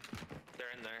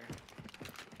 They're in there.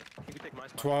 You can take my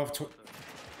spot. 12,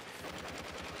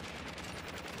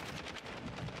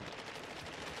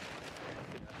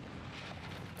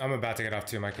 I'm about to get off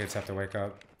too. My kids have to wake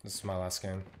up. This is my last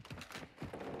game.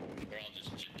 We're all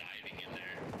just diving in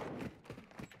there.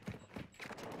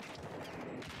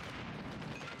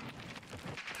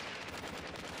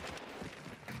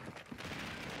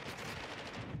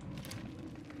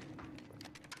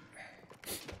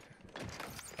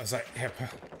 I was like, hip.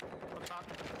 What's up?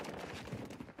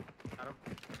 Got him.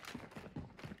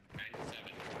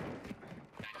 97.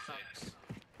 96.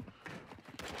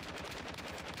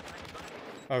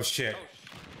 Oh shit.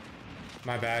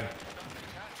 My bad. God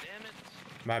damn it.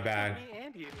 My bad. Me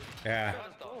and you. Yeah.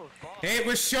 What the fuck? It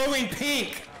was showing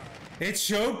pink. It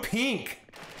showed pink.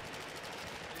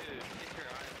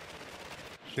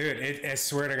 Dude, Dude, I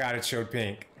swear to God, it showed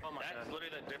pink. Oh my that's god.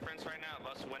 literally the difference right now of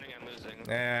us winning and losing.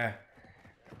 Yeah.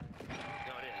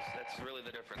 No, it is. That's really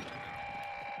the difference right now.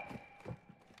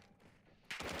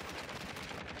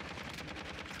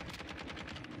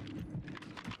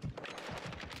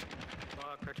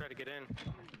 Fuck, I tried to get in.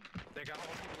 They got all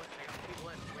people in. They got people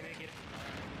in. We need to get in.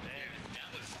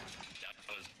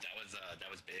 That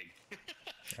was big.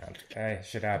 Hey,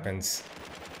 shit happens.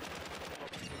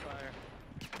 Fire.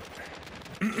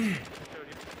 Showed you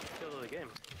kill of the game.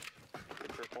 Good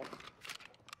purple.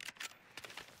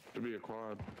 Should be a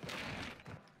quad.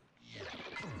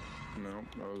 No,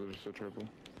 that was just a triple.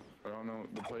 I don't know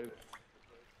the play.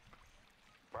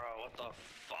 Bro, what the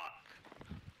fuck?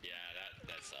 Yeah,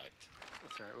 that sucked.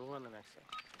 That's alright, we'll win the next thing.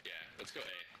 Yeah, let's go A.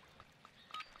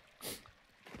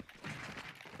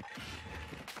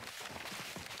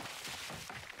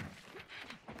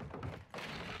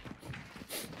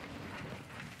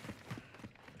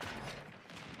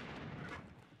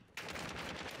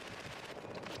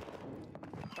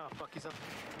 Oh fuck, he's up.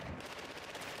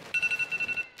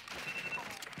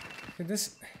 Dude, this.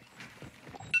 Turn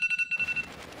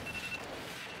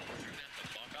that the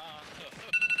fuck off.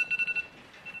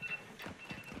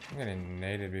 I'm getting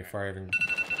naded before I even.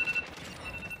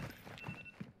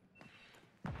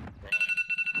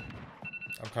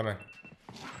 I'm coming.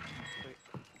 Wait.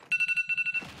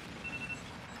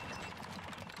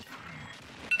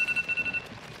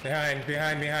 Behind. I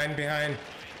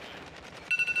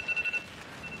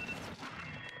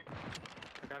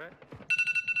got it.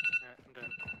 Alright, I'm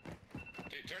done.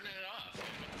 Dude, turn it off. What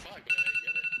the fuck? Get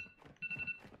it.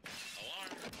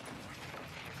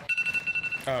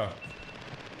 Alarm. Oh.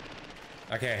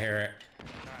 I can't hear it.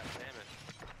 God damn it.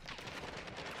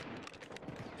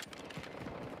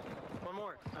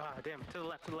 Ah, damn. To the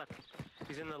left, to the left.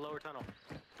 He's in the lower tunnel.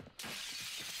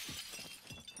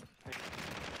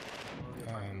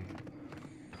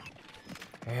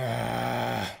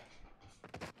 Ah.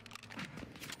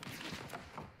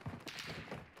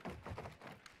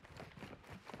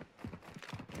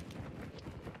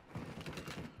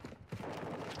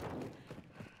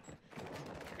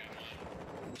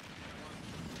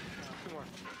 Two more.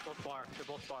 Both bar. They're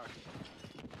both bar.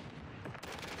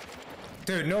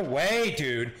 Dude, no way,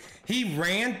 dude. He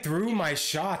ran through my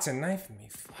shots and knifed me.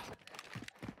 Fuck.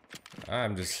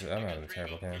 I'm having a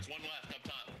terrible game. There's one left up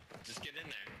top. Just get in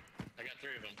there. I got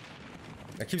 3 of them.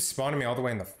 They keep spawning me all the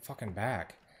way in the fucking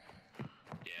back.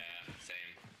 Yeah, same.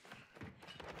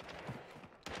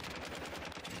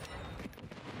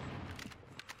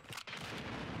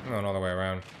 I'm going all the way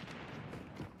around.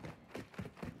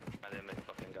 I didn't make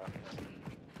fucking guys.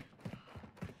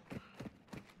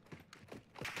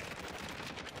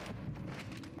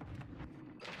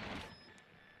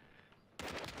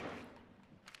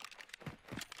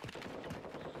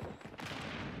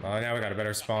 Oh, now we got a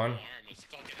better spawn. Arm was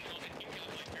fucking on it. You guys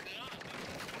like turned it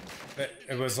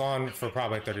on. It was on for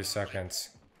probably 30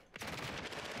 seconds. Yeah,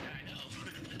 I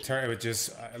know. It would just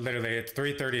literally at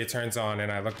 3:30 it turns on,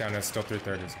 and I look down and it's still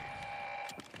 3:30. I'm not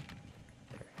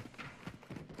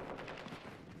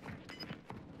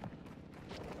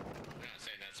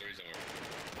saying that's the reason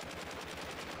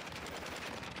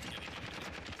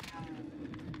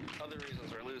we're. Other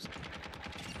reasons we're losing.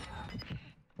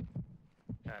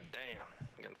 God damn.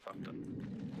 I'm getting fucked up.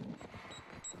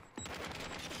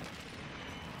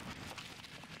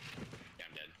 Yeah,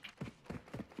 I'm dead.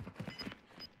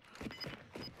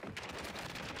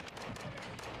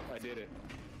 I did it.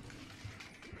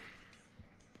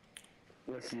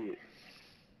 Let's see it.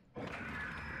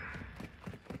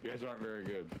 You guys aren't very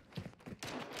good.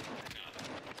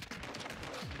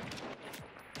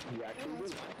 You actually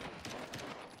did.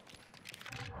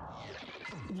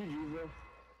 GG, bro.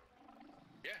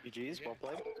 Yeah. GG's, well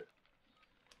played.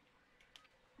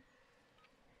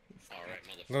 Alright,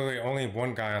 motherfucker. Literally only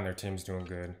one guy on their team's doing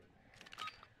good.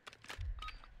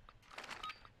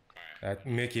 That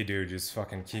Mickey dude just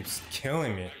fucking keeps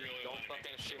killing me. Don't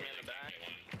fucking shoot me in the back.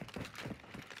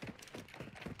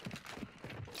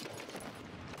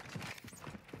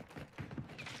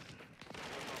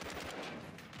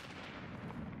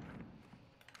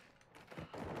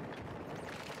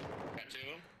 Got 2 of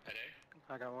them at A.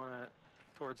 I got one at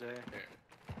towards A. Here.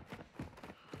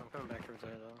 I'm coming back towards A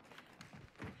though.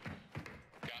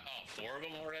 Got 4 of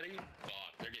them already? Fuck,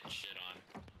 they're getting shit on.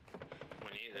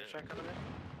 We need Is it. Shrek coming in?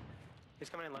 He's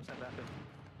coming in left side bathroom.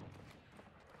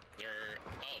 They're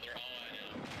all I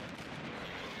know.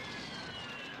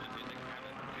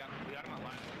 We got him at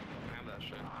last. Have that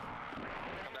shit.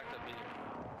 Come back to B.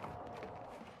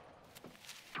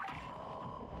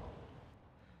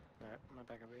 Alright, I'm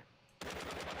back at B.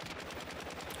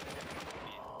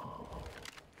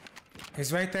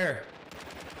 He's right there.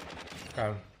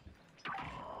 Oh.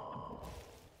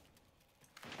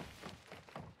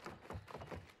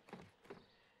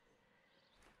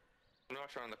 I'm not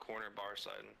sure on the corner bar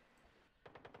side.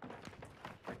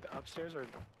 Like the upstairs or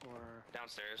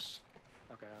Downstairs.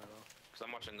 okay, I don't know. Because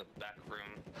I'm watching the back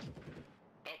room.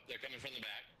 Oh, they're coming from the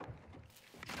back.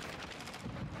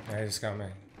 Yeah, he just got me.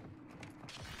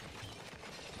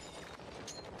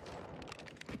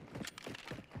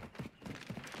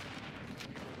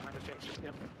 Behind the fence.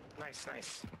 Yep. Nice,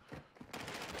 nice.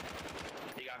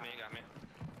 He got me, he got me.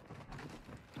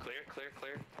 Clear, clear,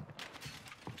 clear.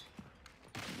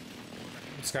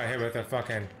 Just got hit with a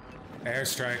fucking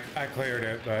airstrike. I cleared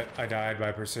it, but I died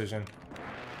by precision. In the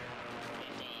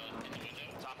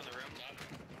window. Top of the room.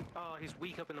 Top. Oh, he's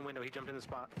weak up in the window. He jumped in the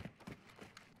spot.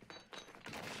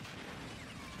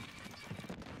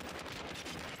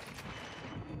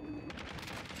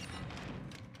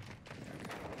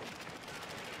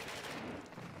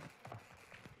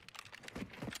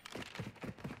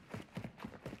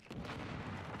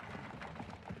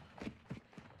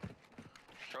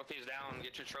 Trophies down,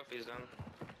 get your trophies done.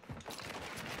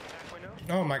 Back window.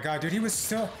 Oh my god, dude, he was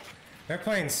still... They're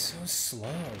playing so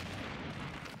slow.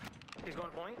 He's going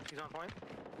point. He's on point.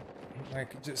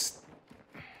 Like, just...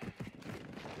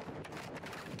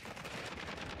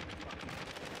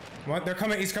 What? They're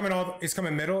coming, he's coming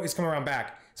middle, he's coming around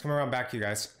back. He's coming around back, you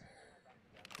guys.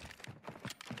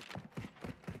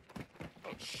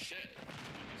 Oh shit.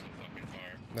 He's so fucking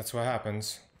far. That's what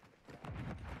happens.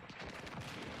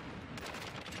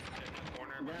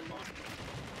 Corner, turn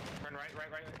right,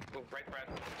 right, right. Oh, right, Brad.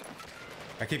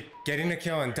 I keep getting the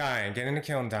kill and dying, getting the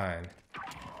kill and dying.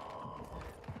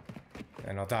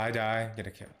 And I'll die, get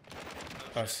a kill.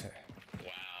 Oh shit.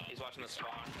 Wow. watching the spawn.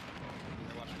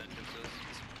 They're watching the entrances.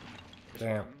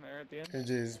 Damn. There at the end.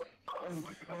 GG's.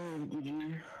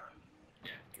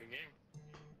 Yeah, good game.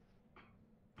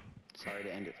 Sorry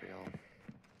to end it for y'all.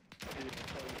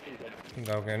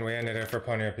 Logan, we ended it for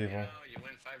plenty of people. You know, you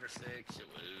win 5 or 6, you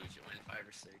lose. You win 5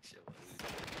 or 6, you lose.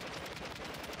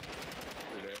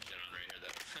 Shit on right here,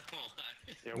 though. I won't lie.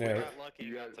 Yeah, we Yeah. got lucky.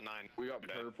 You got got to 9. We got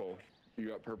purple. You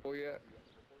got purple yet?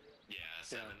 Yeah,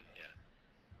 7. Yeah.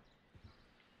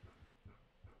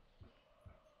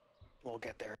 We'll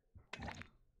get there.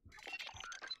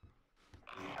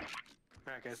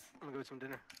 Alright, guys. I'm gonna go eat some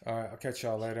dinner. Alright, I'll catch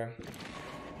y'all later.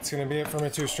 It's gonna be it for me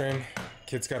too, stream.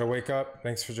 Kids gotta wake up.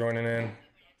 Thanks for joining in.